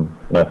 731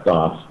 left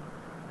off,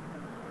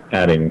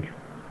 adding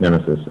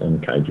Nemesis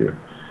and Kaiju.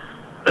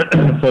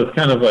 So it's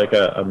kind of like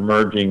a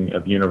merging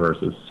of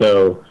universes.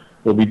 So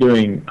we'll be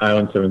doing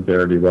Island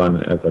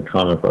 731 as a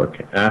comic book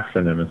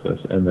after Nemesis,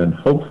 and then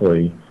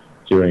hopefully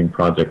doing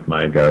Project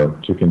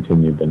MyGo to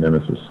continue the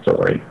Nemesis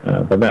story.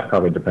 But that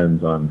probably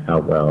depends on how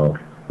well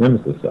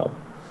Nemesis sells.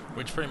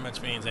 which pretty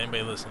much means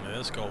anybody listening to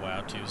this, go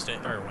out Tuesday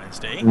or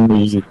Wednesday, and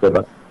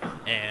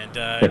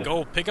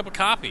go pick up a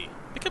copy.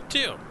 Pick up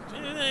 2.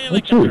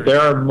 Like true. There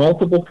are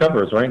multiple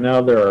covers. Right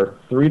now there are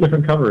 3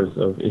 different covers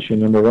of issue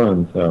number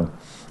 1. So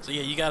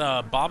yeah, you got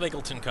a Bob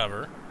Eggleton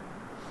cover.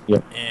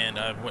 Yep. And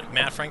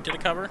Matt Frank did a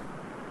cover?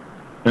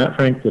 Matt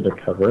Frank did a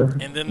cover.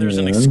 And then there's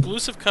an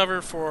exclusive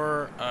cover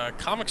for a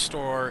comic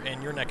store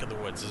in your neck of the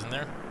woods, isn't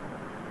there?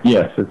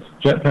 Yes, it's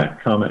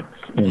Jetpack Comics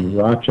in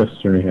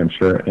Rochester, New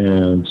Hampshire,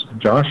 and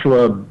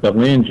Joshua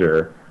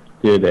Belanger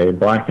did a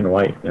black and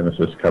white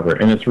Nemesis cover.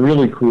 And it's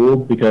really cool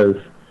because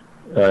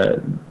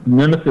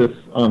Nemesis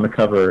on the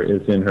cover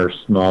is in her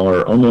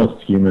smaller,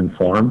 almost human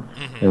form,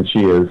 and she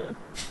is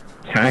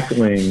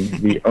tackling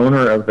the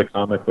owner of the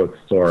comic book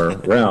store,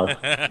 Ralph,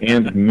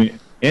 and me.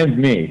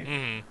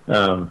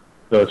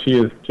 So she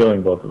is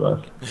killing both of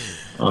us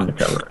on the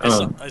cover.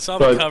 I saw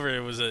the cover.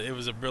 It was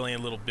a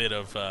brilliant little bit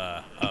of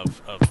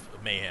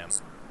mayhem.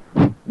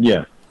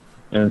 Yeah,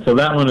 and so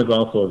that one is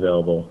also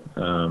available.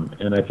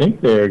 And I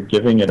think they're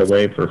giving it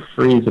away for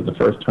free to the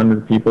first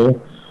 100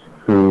 people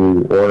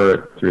who order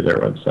it through their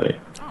website.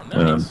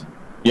 Oh, nice.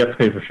 You have to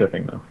pay for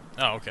shipping, though.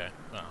 Oh, okay.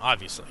 Well,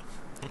 obviously.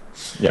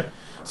 Yeah.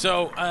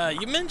 So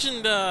you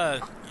mentioned,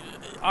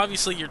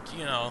 obviously,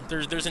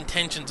 there's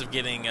intentions of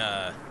getting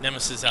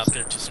Nemesis out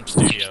there to some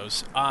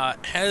studios.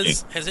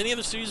 Has any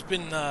other studios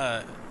been?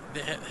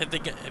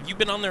 Have you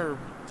been on their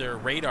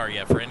radar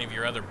yet for any of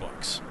your other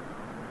books?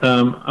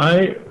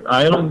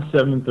 Island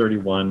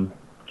 731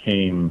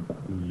 came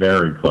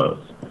very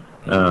close.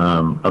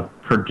 A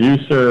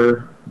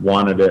producer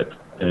wanted it,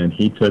 and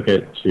he took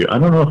it to. I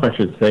don't know if I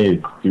should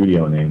say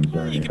studio names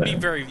or anything.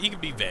 You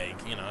could be vague.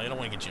 I don't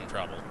want to get you in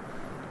trouble.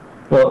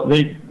 Well,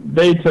 they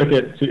took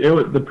it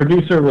to. The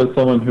producer was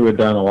someone who had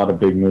done a lot of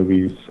big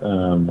movies,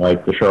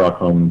 like the Sherlock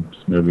Holmes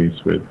movies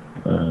with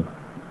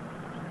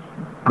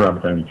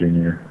Robert Downey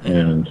Jr.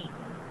 And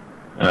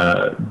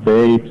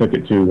they took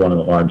it to one of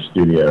the large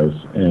studios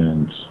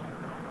and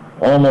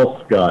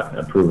almost got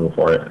approval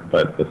for it,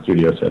 but the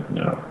studio said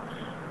no.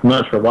 I'm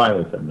not sure why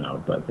they said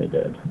no, but they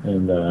did.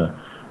 And a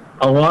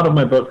lot of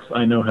my books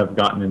I know have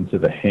gotten into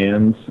the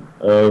hands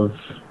of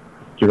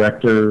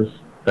directors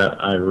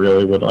that I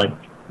really would like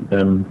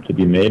them to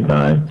be made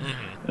by.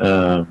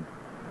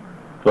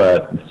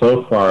 But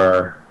so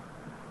far,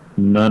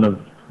 none of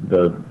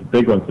the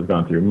big ones have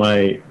gone through.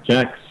 My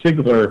Jack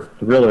Sigler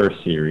thriller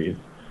series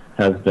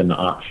has been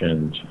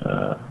optioned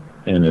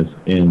and is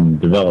in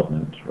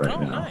development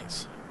right now.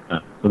 Nice.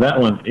 So that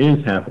one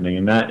is happening,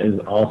 and that is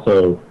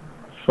also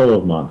full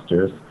of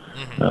monsters.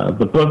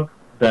 The book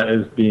that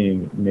is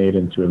being made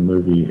into a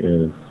movie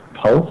is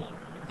Pulse,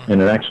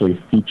 and it actually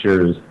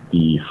features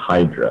the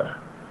Hydra.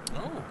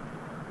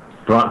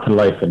 Brought to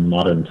life in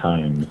modern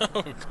times.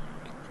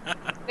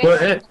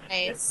 Very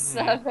nice.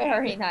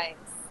 Very nice.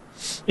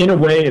 In a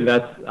way,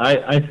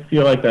 I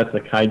feel like that's a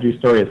kaiju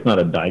story. It's not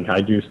a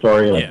Kaiju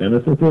story like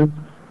Nemesis is,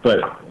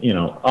 but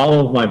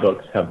all of my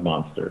books have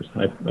monsters.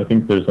 I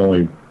think there's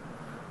only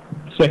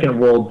Second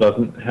World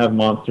doesn't have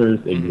monsters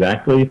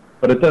exactly,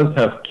 but it does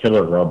have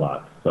killer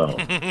robots. So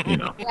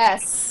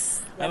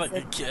Yes. I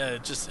like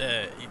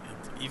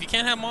if you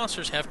can't have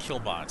monsters, have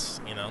killbots.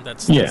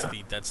 That's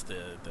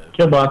the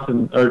killbots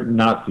or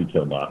Nazi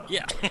killbots.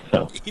 Yeah,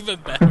 so. Even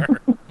better.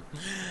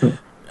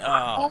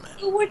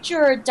 Who would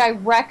your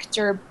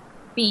director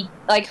be?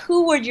 Like,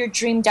 who would your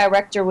dream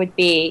director would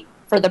be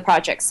for the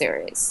project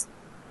series?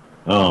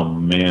 Oh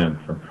man,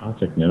 for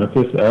Project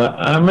Nemesis,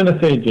 I'm gonna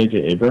say J.J.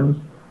 Abrams.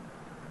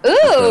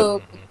 Ooh,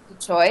 good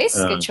choice.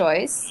 Good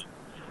choice.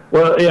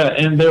 Well, yeah,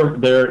 and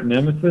their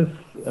Nemesis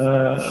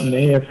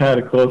may have had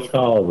a close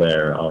call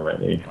there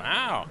already.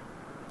 Wow.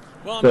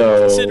 Well,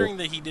 considering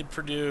that he did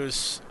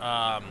produce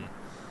a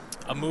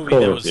movie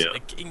that was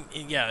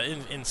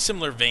in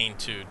similar vein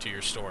to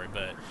your story,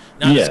 but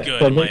not as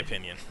good in my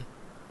opinion.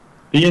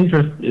 The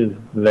interest is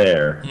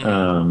there,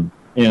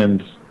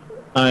 and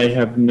I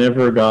have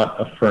never got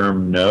a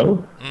firm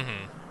no,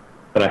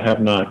 but I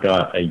have not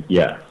got a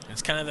yes.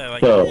 It's kind of that,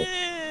 like, so,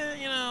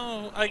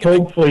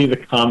 hopefully the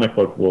comic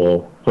book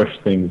will push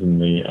things in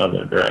the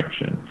other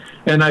direction.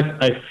 And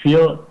I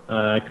feel,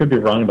 I could be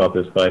wrong about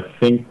this, but I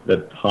think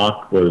the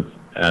talk was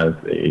as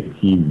a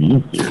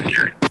TV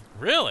series.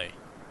 Really?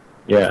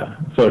 Yeah.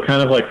 So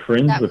kind of like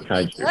Fringe with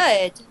Kaiju.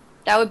 Good.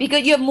 That would be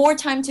good. You have more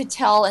time to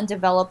tell and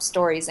develop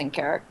stories and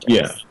characters.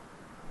 Yeah.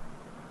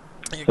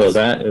 So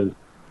that is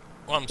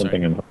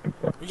something I'm hoping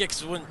for. Yeah,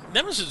 because when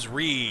Nemesis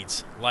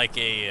reads like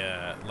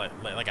a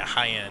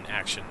high-end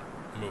action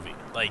movie,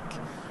 like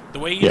the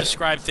way you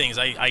describe things,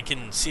 I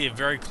can see it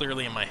very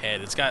clearly in my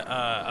head. It's got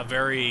a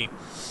very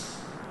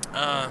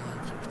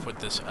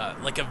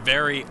like a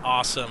very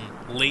awesome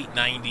late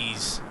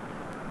 '90s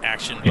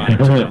action vibe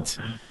to it.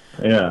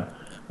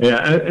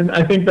 Yeah, and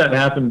I think that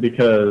happened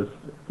because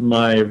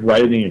my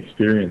writing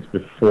experience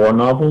before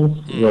novels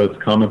was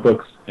comic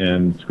books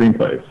and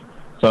screenplays.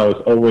 So I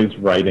was always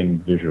writing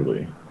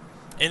visually.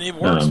 And it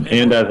works.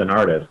 And as an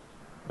artist.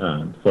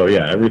 So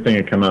yeah, everything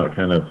that come out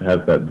kind of has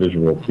that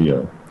visual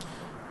feel.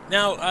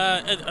 Now,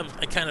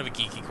 a kind of a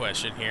geeky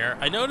question here.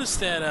 I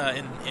noticed that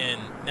in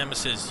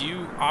Nemesis,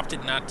 you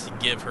opted not to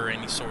give her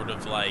any sort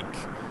of like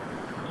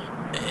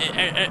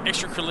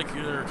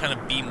extracurricular kind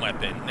of beam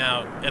weapon.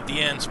 Now, at the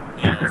end,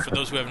 for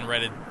those who haven't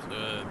read it,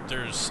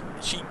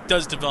 she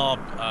does develop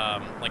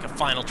like a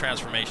final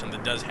transformation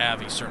that does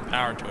have a certain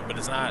power to it, but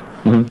it's not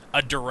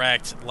a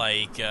direct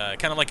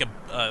kind of like a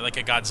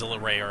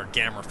Godzilla ray or a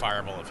Gamma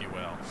fireball, if you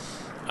will.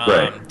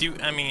 Right.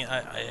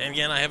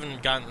 Again, I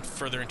haven't gotten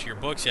further into your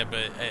books yet,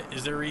 but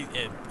is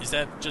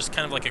that just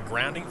kind of like a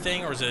grounding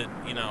thing, or is it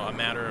a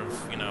matter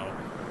of I'm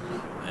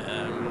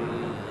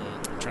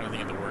trying to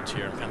think of the words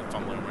here. I'm kind of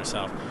fumbling with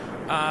myself.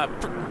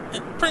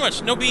 Pretty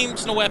much no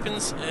beams, no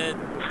weapons.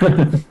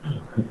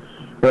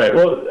 Right.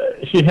 Well,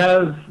 she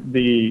has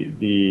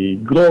the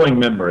glowing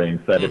membranes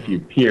that if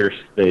you pierce,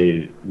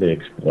 they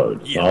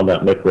explode. Yeah. So all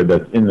that liquid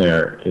that's in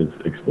there is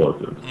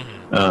explosive.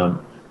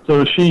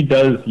 So she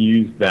does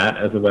use that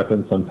as a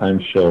weapon.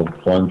 Sometimes she'll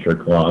plunge her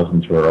claws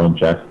into her own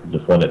chest and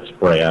just let it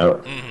spray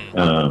out.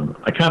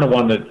 I kind of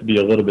wanted it to be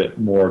a little bit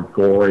more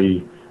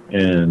gory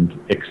and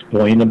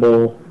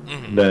explainable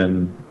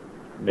than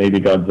maybe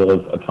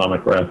Godzilla's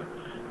atomic breath.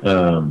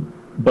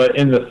 But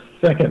in the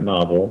second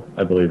novel,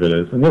 I believe it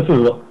is, and this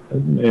is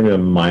maybe a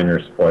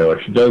minor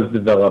spoiler, she does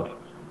develop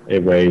a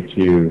way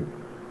to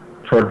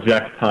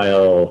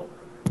projectile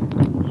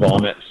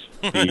vomit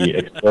the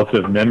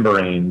explosive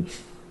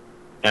membranes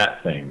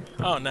at things.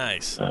 Oh,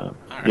 nice.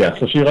 Yeah,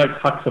 so she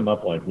hucks them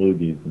up like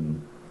loogies, and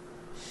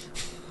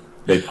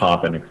they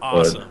pop and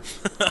explode.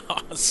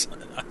 Awesome.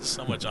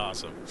 So much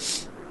awesome.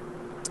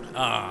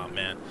 Oh,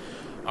 man.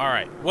 All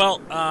right.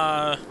 Well,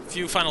 a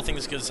few final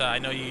things, because I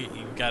know you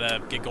got to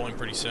get going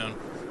pretty soon.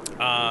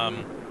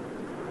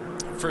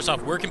 First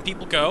off, where can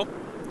people go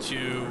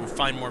to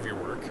find more of your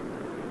work?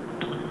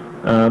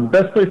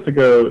 Best place to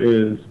go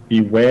is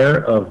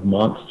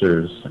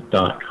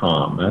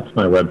bewareofmonsters.com. That's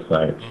my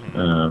website.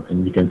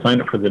 And you can sign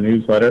up for the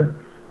newsletter,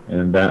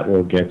 and that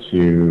will get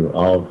you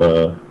all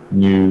the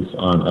news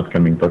on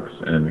upcoming books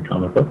and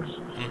comic books,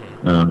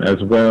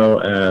 as well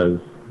as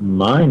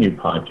my new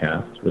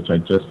podcast, which I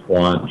just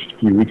launched a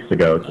few weeks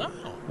ago.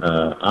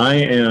 I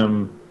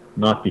am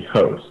not the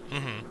host.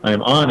 I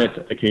am on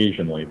it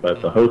occasionally,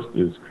 but the host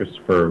is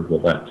Christopher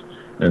Willett.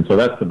 And so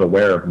that's the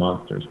Beware of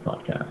Monsters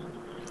podcast.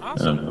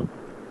 Awesome.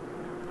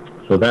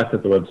 So that's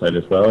at the website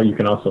as well. You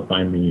can also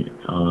find me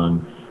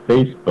on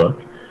Facebook.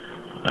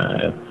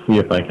 Let's see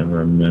if I can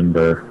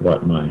remember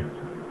what my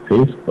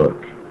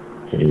Facebook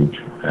page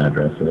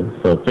address is.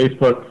 So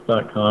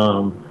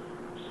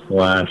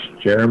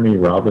facebook.com/Jeremy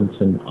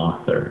Robinson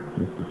Author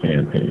is the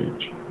fan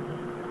page.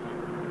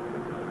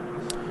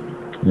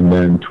 And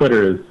then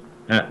Twitter is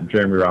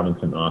 @Jeremy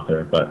Robinson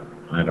Author, but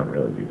I don't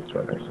really use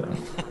Twitter, so.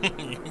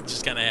 You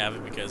just kind of have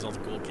it because all the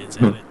cool kids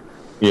have it.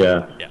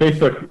 Yeah.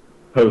 Facebook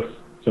posts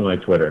to my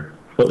Twitter.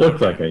 So it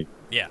looks like I...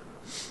 Yeah.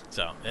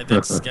 So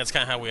that's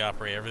kind of how we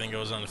operate. Everything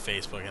goes on to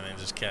Facebook and then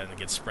just kind of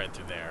gets spread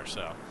through there.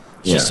 So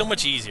it's just so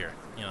much easier,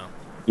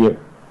 Yeah.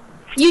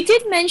 You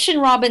did mention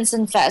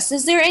Robinson Fest.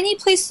 Is there any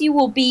place you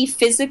will be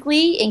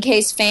physically in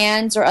case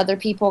fans or other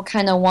people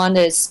kind of want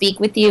to speak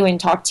with you and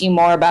talk to you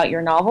more about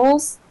your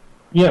novels?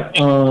 Yeah,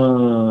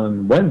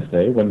 on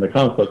Wednesday, when the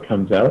comic book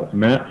comes out,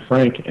 Matt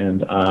Frank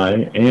and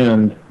I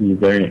and the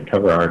variant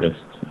cover artist,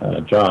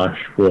 Josh,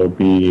 will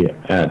be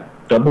at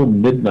Double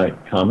Midnight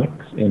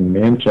Comics in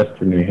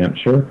Manchester, New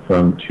Hampshire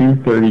from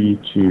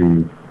 2:30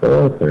 to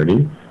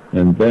 4:30,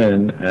 and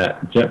then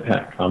at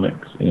Jetpack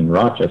Comics in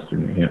Rochester,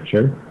 New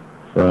Hampshire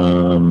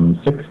from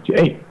 6 to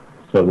 8.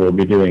 So we'll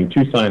be doing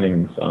 2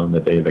 signings on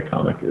the day the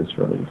comic is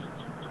released.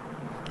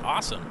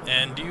 Awesome.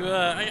 And do you,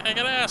 I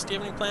gotta ask, do you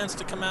have any plans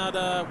to come out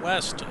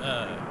west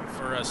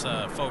for us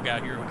folk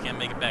out here who can't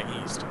make it back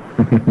east?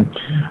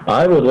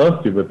 I would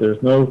love to, but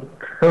there's no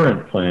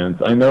current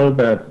plans. I know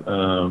that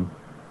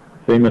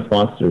Famous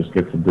Monsters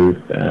gets a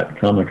booth at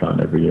Comic-Con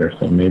every year,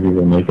 so maybe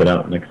we'll make it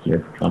out next year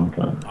for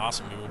Comic-Con.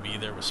 Awesome. We will be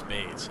there with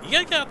spades. You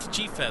gotta get out to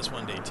G-Fest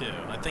one day, too.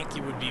 I think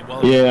you would be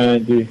welcome. Yeah, I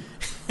do.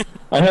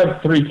 I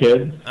have 3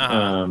 kids,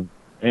 and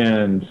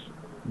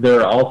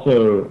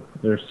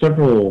there's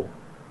several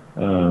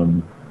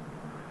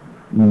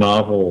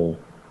novel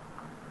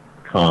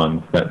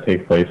cons that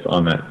take place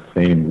on that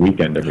same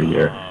weekend every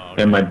year.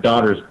 Okay. And my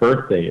daughter's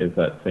birthday is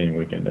that same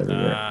weekend every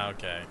year.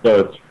 Okay.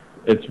 So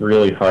it's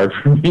really hard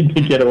for me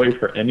to get away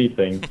for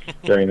anything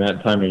during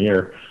that time of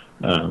year.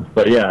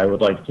 But yeah, I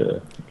would like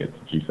to get to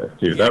G-Fest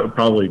too. That would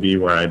probably be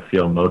where I'd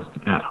feel most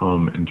at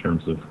home in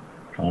terms of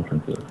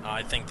conferences.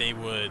 I think they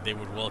would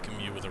welcome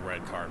you with a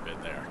red carpet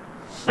there.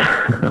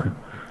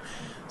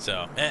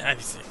 So,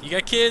 you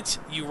got kids,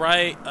 you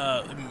write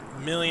a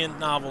million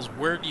novels.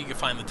 Where do you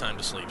find the time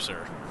to sleep,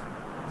 sir?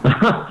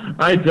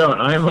 I don't.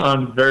 I'm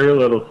on very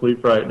little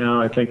sleep right now.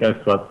 I think I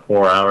slept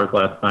 4 hours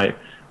last night.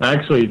 I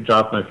actually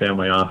dropped my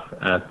family off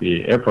at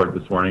the airport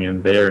this morning,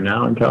 and they are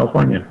now in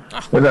California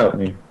without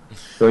me.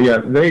 So, yeah,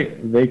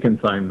 they can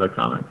sign the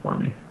comic for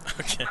me.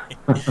 Okay.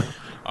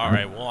 All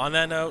right. Well, on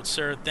that note,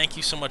 sir, thank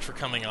you so much for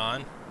coming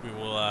on. We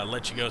will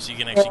let you go so you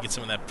can actually get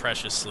some of that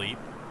precious sleep.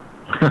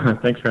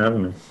 Thanks for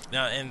having me.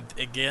 Now, and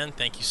again,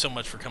 thank you so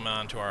much for coming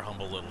on to our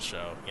humble little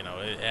show.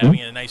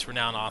 Having a nice,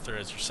 renowned author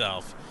as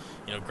yourself,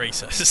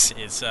 grace us.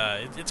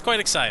 It's quite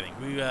exciting.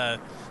 We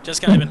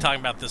just kind of been talking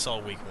about this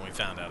all week when we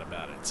found out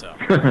about it. So,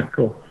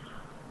 cool.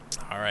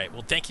 All right.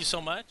 Well, thank you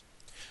so much.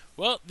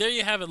 Well, there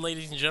you have it,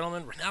 ladies and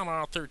gentlemen. Renowned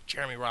author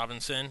Jeremy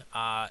Robinson.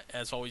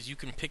 As always, you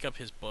can pick up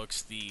his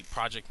books, the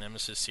Project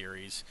Nemesis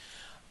series,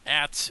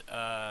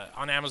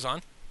 on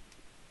Amazon.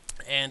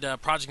 And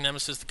Project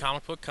Nemesis, the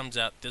comic book, comes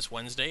out this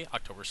Wednesday,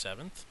 October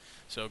 7th.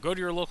 So go to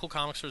your local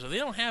comic stores. If they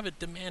don't have it,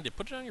 demand it.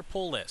 Put it on your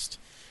pull list.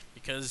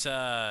 Because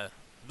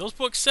those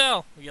books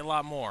sell. We get a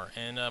lot more.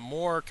 And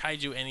more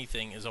kaiju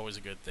anything is always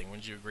a good thing.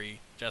 Wouldn't you agree,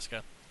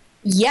 Jessica?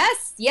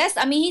 Yes.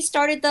 I mean, he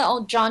started the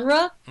old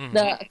genre,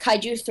 the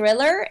kaiju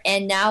thriller,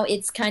 and now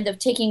it's kind of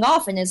taking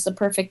off, and it's the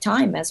perfect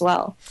time as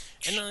well.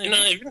 And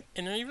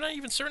you're not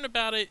even certain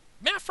about it.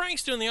 Matt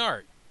Frank's doing the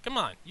art. Come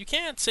on. You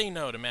can't say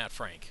no to Matt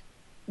Frank.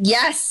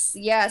 Yes,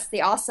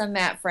 the awesome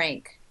Matt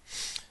Frank.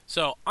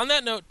 So, on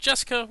that note,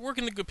 Jessica, where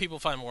can the good people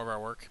find more of our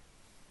work?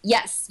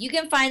 Yes, you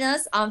can find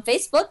us on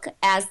Facebook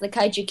as the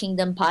Kaiju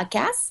Kingdom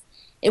Podcast.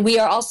 And we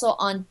are also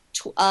on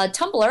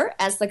Tumblr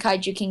as the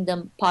Kaiju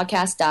Kingdom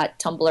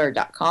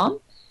Podcast.tumblr.com.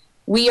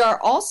 We are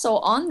also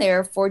on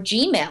there for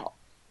Gmail,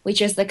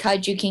 which is the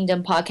Kaiju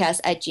Kingdom Podcast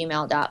at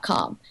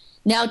gmail.com.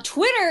 Now,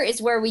 Twitter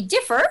is where we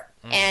differ,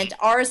 and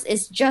ours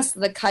is just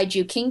the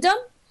Kaiju Kingdom.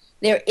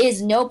 There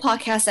is no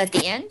podcast at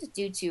the end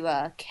due to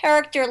a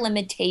character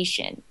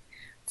limitation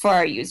for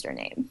our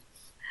username.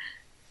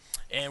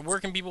 And where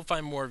can people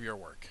find more of your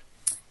work?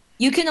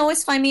 You can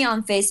always find me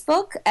on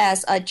Facebook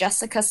as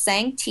Jessica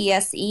Sang,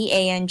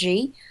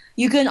 Tseang.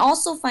 You can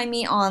also find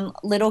me on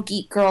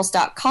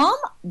littlegeekgirls.com,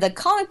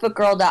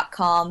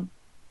 thecomicbookgirl.com,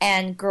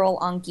 and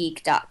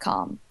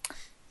girlongeek.com.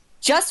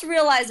 Just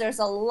realize there's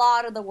a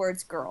lot of the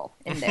words girl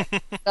in there.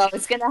 So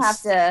it's going to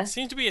have to...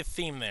 Seems to be a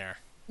theme there.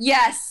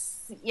 Yes.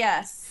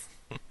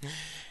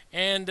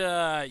 And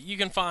you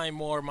can find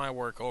more of my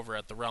work over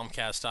at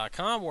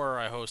therealmcast.com, where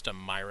I host a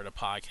Myrita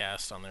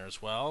podcast on there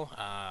as well.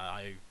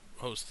 I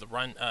host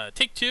the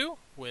Take Two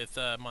with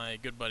my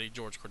good buddy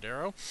George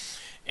Cordero.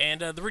 And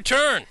the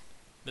return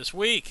this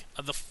week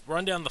of the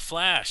Rundown The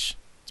Flash.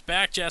 It's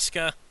back,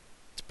 Jessica.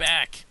 It's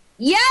back.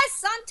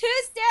 Yes, on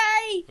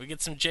Tuesday. We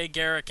get some Jay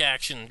Garrick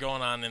action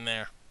going on in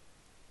there.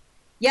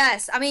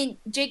 Yes, I mean,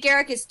 Jay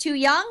Garrick is too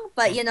young,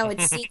 but,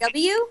 it's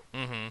CW.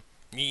 Mm-hmm.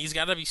 He's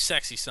got to be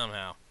sexy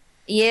somehow.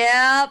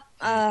 Yep.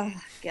 Oh,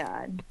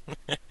 God.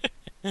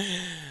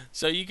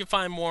 So you can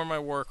find more of my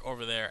work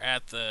over there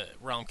at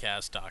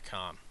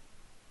therealmcast.com.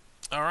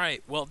 All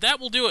right. Well, that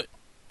will do it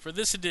for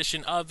this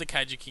edition of the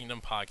Kaiju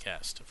Kingdom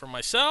podcast. For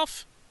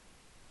myself...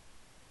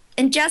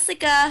 And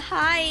Jessica,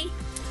 hi.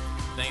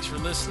 Thanks for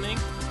listening,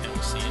 and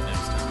we'll see you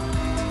next time.